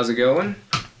everyone, how's it going?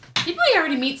 Did we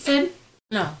already meet Sid?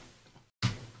 No.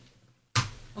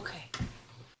 Okay.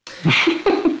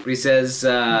 He says,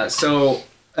 so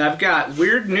I've got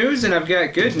weird news and I've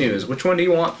got good news. Which one do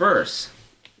you want first?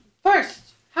 First,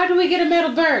 how do we get a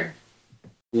metal bird?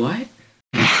 What?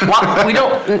 Well,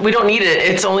 we don't need it.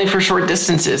 It's only for short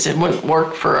distances. It wouldn't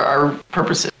work for our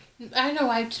purposes. I know.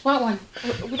 I just want one.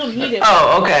 We don't need it.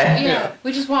 Oh, okay. Yeah,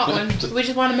 we just want one. We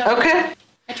just want a metal. Okay.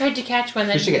 I tried to catch one.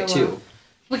 That We should get didn't go well. two.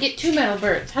 We get 2 metal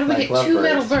birds. How do we Like get 2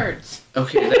 metal lovebirds. birds?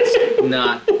 Okay, that's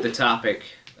not the topic.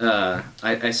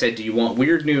 I said, do you want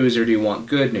weird news or do you want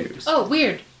good news? Oh,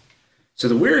 weird. So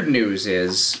the weird news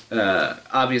is,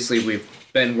 obviously we've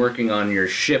been working on your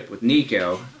ship with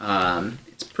Nico.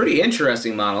 It's a pretty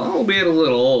interesting model, albeit a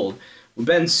little old. We've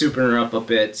been souping her up a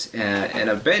bit, and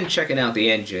I've been checking out the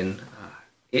engine.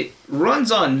 It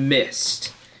runs on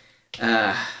mist.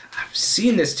 I've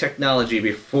seen this technology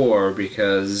before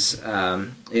because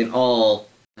in all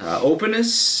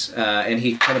openness, and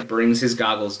he kind of brings his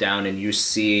goggles down and you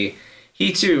see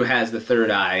he too has the third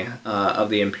eye of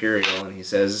the Imperial, and he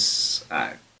says,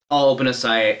 all openness,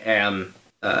 I am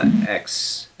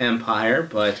ex-Empire,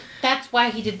 but... That's why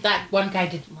he did that. One guy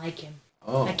didn't like him.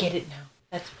 Oh. I get it now.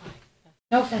 That's why.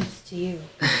 No offense to you.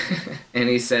 And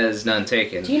he says, none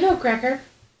taken. Do you know Gregor?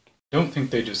 Don't think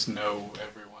they just know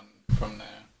everyone from there.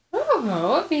 I don't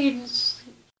know. I mean...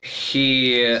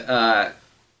 He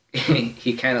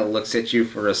he kind of looks at you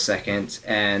for a second,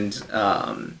 and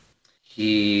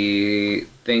he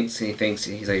thinks,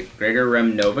 he's like, Gregor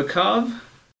Remnovikov?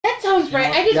 That sounds right.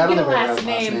 I didn't get a remember last his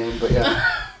name. But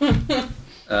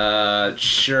yeah.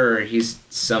 Sure, he's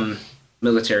some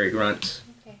military grunt.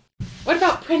 Okay. What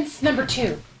about Prince number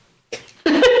 2?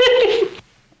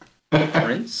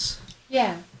 Prince?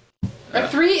 Yeah. Or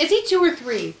 3? Is he 2 or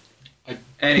 3?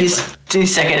 Anyway,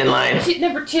 He's second in line. Is he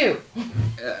number 2?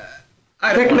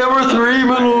 I Pick don't know. number 3,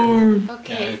 my lord. Yeah, I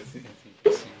Okay. think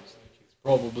it seems like he's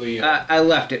probably. I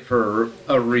left it for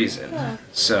a reason.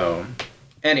 So,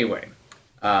 anyway,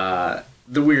 the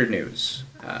weird news.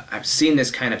 I've seen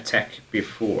this kind of tech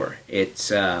before.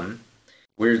 It's,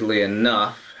 weirdly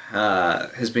enough,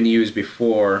 has been used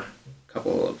before a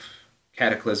couple of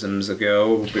cataclysms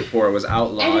ago, before it was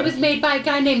outlawed. And it was made by a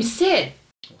guy named Sid.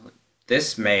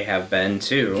 This may have been,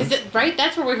 too. Is it right?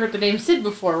 That's where we heard the name Sid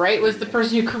before, right? Was the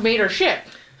person who made our ship.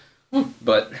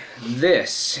 But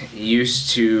this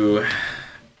used to...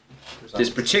 This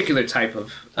particular type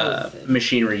of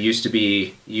machinery used to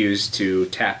be used to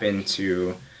tap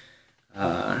into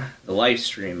the life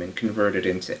stream and convert it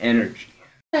into energy.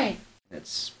 Right.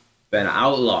 It's been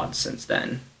outlawed since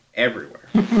then, everywhere,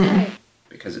 Right.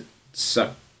 because it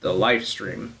sucked the life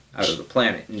stream out of the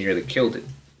planet and nearly killed it.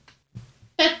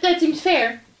 That seems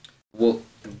fair. Well,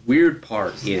 the weird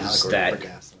part It's an is allegory that for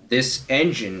gasoline. this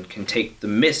engine can take the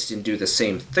mist and do the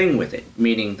same thing with it,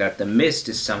 meaning that the mist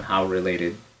is somehow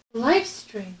related Live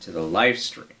stream. to the life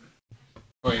stream.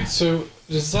 Wait, so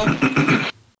does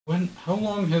that? How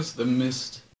long has the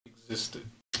mist existed?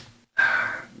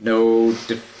 No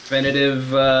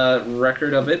definitive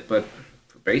record of it, but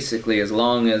basically as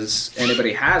long as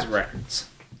anybody has records.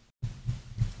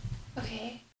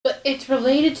 Okay. But it's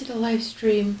related to the live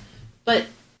stream, but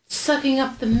sucking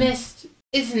up the mist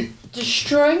isn't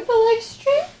destroying the live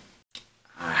stream?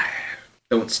 I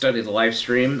don't study the live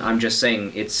stream. I'm just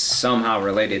saying it's somehow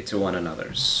related to one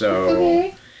another. So,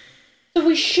 Okay. So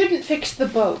we shouldn't fix the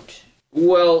boat.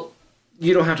 well,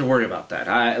 you don't have to worry about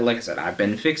that. Like I said, I've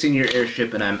been fixing your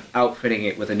airship and I'm outfitting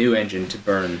it with a new engine to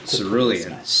burn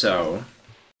cerulean. So,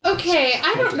 Okay,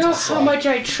 I don't know how much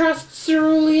I trust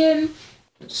cerulean.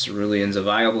 cerulean's a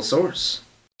viable source.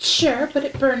 Sure, but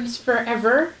it burns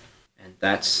forever. And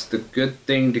that's the good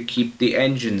thing to keep the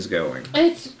engines going.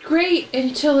 It's great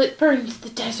until it burns the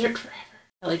desert forever.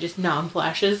 Really just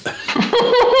non-flashes.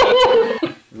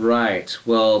 Right.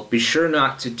 Well, be sure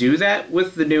not to do that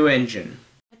with the new engine.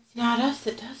 It's not us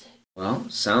that does it. Well,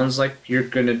 sounds like you're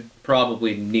gonna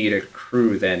probably need a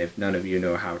crew then if none of you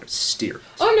know how to steer it.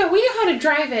 Oh no, we know how to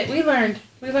drive it. We learned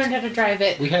how to drive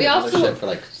it. We had also another ship for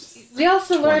like. we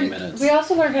also 20 learned minutes. we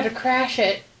also learned how to crash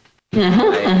it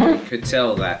I could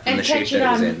tell that from and the shape catch it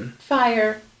that on it's in.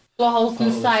 fire, blow holes in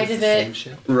the side of Same it.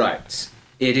 ship? Right.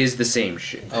 It is the same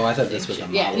ship. Oh, I thought this was a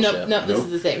model Yeah, ship. no, this is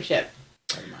the same ship.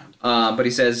 Never mind. But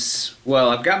he says, well,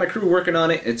 I've got my crew working on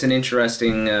it. It's an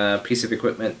interesting piece of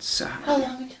equipment. How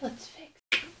long until it's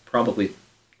fixed? Probably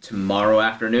tomorrow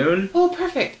afternoon. Oh,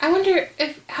 perfect. I wonder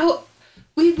if how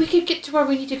we could get to where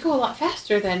we need to go a lot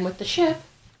faster then with the ship.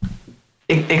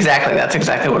 Exactly. That's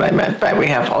exactly what I meant by we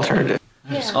have alternative.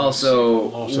 Yeah.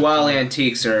 Also, while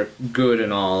antiques are good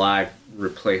and all, I've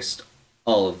replaced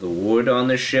all of the wood on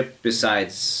the ship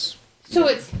besides, So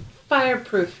it's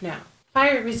fireproof now.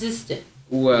 Fire resistant.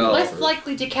 well, Less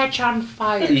likely to catch on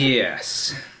fire.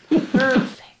 yes.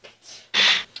 Perfect.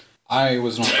 I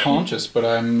was not conscious, but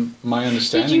my Did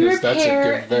understanding you is that's a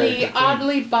repair good, very the good thing.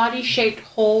 oddly body-shaped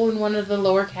hole in one of the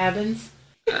lower cabins?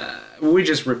 We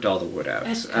just ripped all the wood out.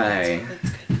 That's good. That's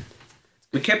good.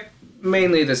 We kept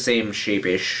mainly the same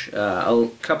shape-ish. A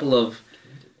couple of,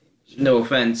 no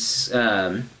offense,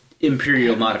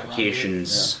 Imperial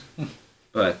modifications.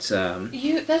 But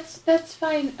that's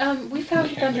fine. We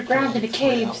found it underground in a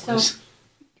cave, so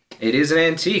it is an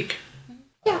antique.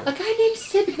 yeah, a guy named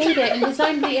Sid made it and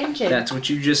designed the engine. That's what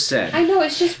you just said. I know,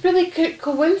 it's just really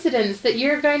coincidence that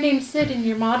you're a guy named Sid and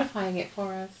you're modifying it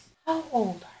for us. How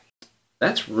old are you?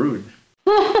 That's rude.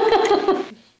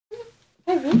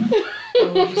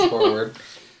 Just forward.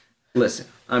 Listen,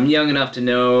 I'm young enough to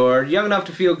know, or young enough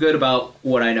to feel good about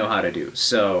what I know how to do,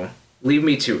 so leave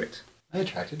me to it. I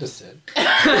attracted to Sid.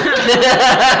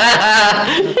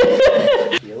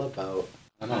 Feel about.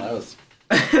 I don't know, that was.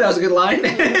 That was a good line.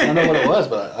 I don't know what it was,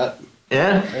 but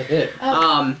Yeah. that hit.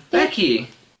 Becky,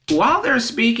 while they're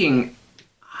speaking,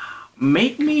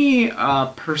 make me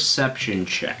a perception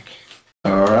check.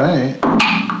 All right.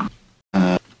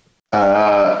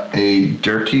 A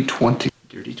dirty 20.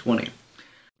 Dirty 20.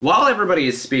 While everybody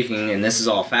is speaking, and this is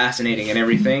all fascinating and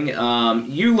everything,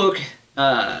 you look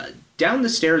down the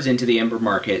stairs into the Ember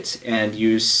Market, and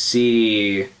you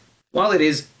see, while it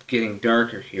is getting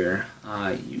darker here,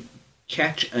 you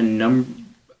catch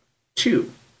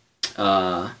two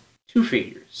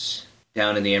figures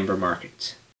down in the Ember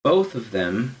Market. Both of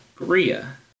them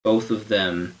Gria. Both of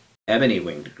them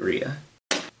ebony-winged Gria.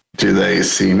 Do they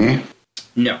see me?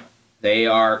 No. They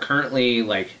are currently,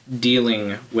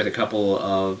 dealing with a couple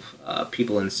of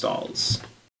people in stalls.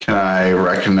 Do I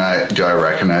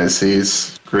recognize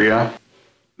these, Gria?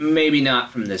 Maybe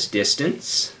not from this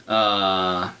distance,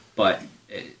 but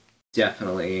it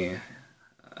definitely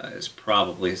is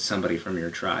probably somebody from your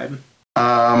tribe.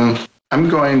 I'm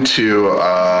going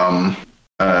to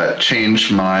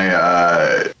change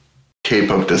my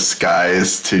cape of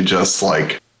disguise to just,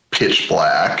 pitch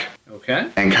black. Okay.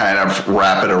 And kind of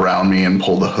wrap it around me and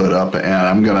pull the hood up, and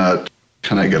I'm gonna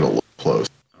kind of get a little close.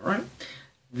 All right.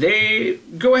 They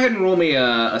go ahead and roll me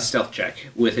a stealth check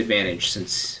with advantage,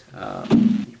 since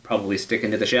you probably stick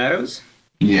into the shadows.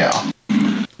 Yeah.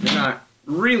 They're not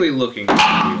really looking for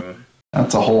you.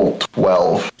 That's a whole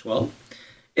 12. 12.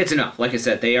 It's enough. Like I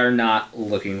said, they are not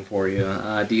looking for you.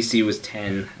 DC was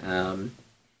 10.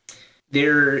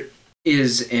 There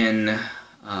is an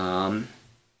kind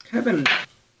of an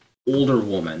older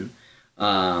woman,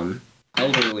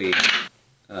 elderly,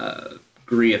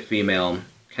 Gria female,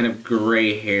 kind of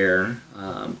gray hair,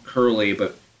 curly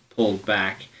but pulled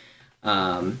back,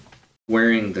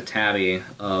 wearing the tabby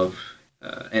of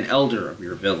an elder of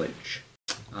your village.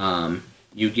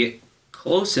 You get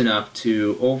close enough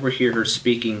to overhear her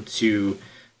speaking to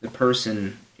the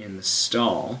person in the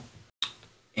stall,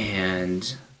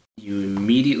 and you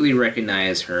immediately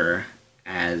recognize her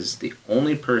as the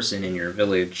only person in your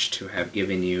village to have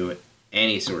given you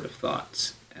any sort of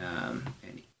thoughts,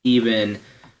 and even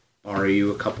borrow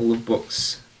you a couple of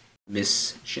books,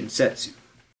 Miss Shinsetsu.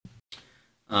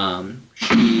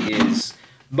 She is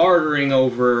bartering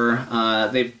over,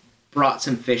 they've brought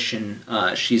some fish,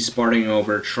 and she's bartering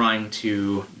over trying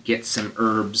to get some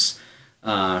herbs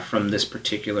from this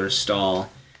particular stall,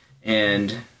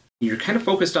 and you're kind of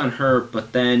focused on her,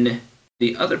 but then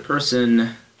the other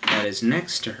person that is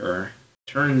next to her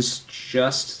turns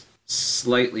just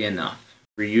slightly enough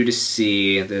for you to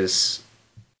see this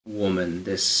woman,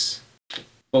 this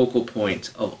focal point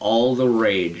of all the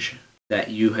rage that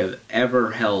you have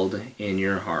ever held in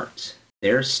your heart.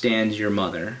 There stands your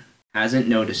mother, hasn't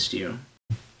noticed you.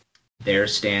 There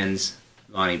stands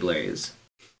Vonnie Blaze.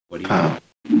 What do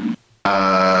you do?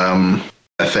 I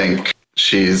think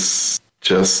she's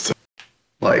just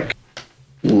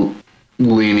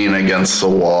leaning against the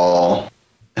wall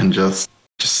and just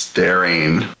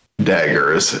staring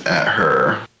daggers at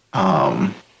her.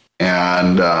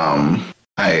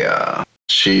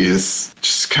 She's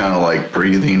just kind of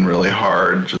breathing really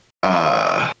hard.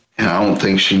 And I don't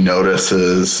think she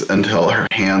notices until her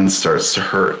hand starts to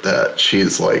hurt that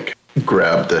she's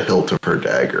grabbed the hilt of her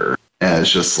dagger and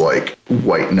is just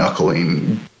white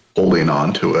knuckling, holding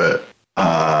onto it.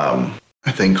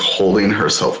 I think holding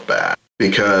herself back,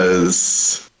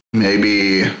 because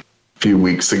maybe a few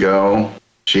weeks ago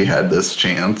she had this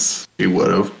chance, she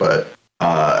would have, but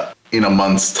in a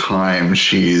month's time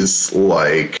she's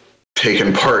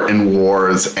taken part in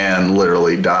wars and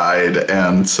literally died,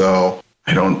 and so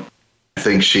I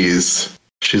think she's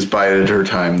bided her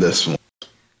time this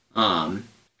one.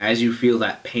 As you feel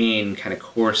that pain kind of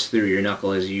course through your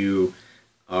knuckle as you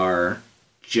are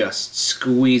just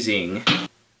squeezing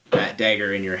that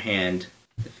dagger in your hand,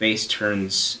 the face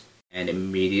turns and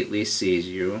immediately sees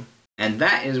you. And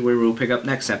that is where we'll pick up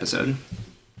next episode.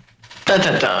 Dun,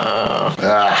 dun,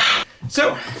 dun.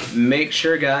 So, make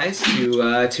sure, guys,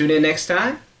 to tune in next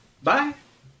time. Bye.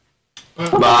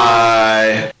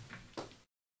 Bye.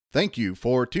 Thank you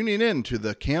for tuning in to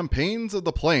the Campaigns of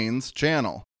the Plains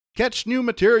channel. Catch new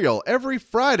material every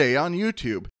Friday on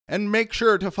YouTube, and make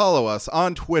sure to follow us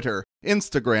on Twitter,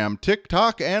 Instagram,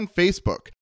 TikTok, and Facebook.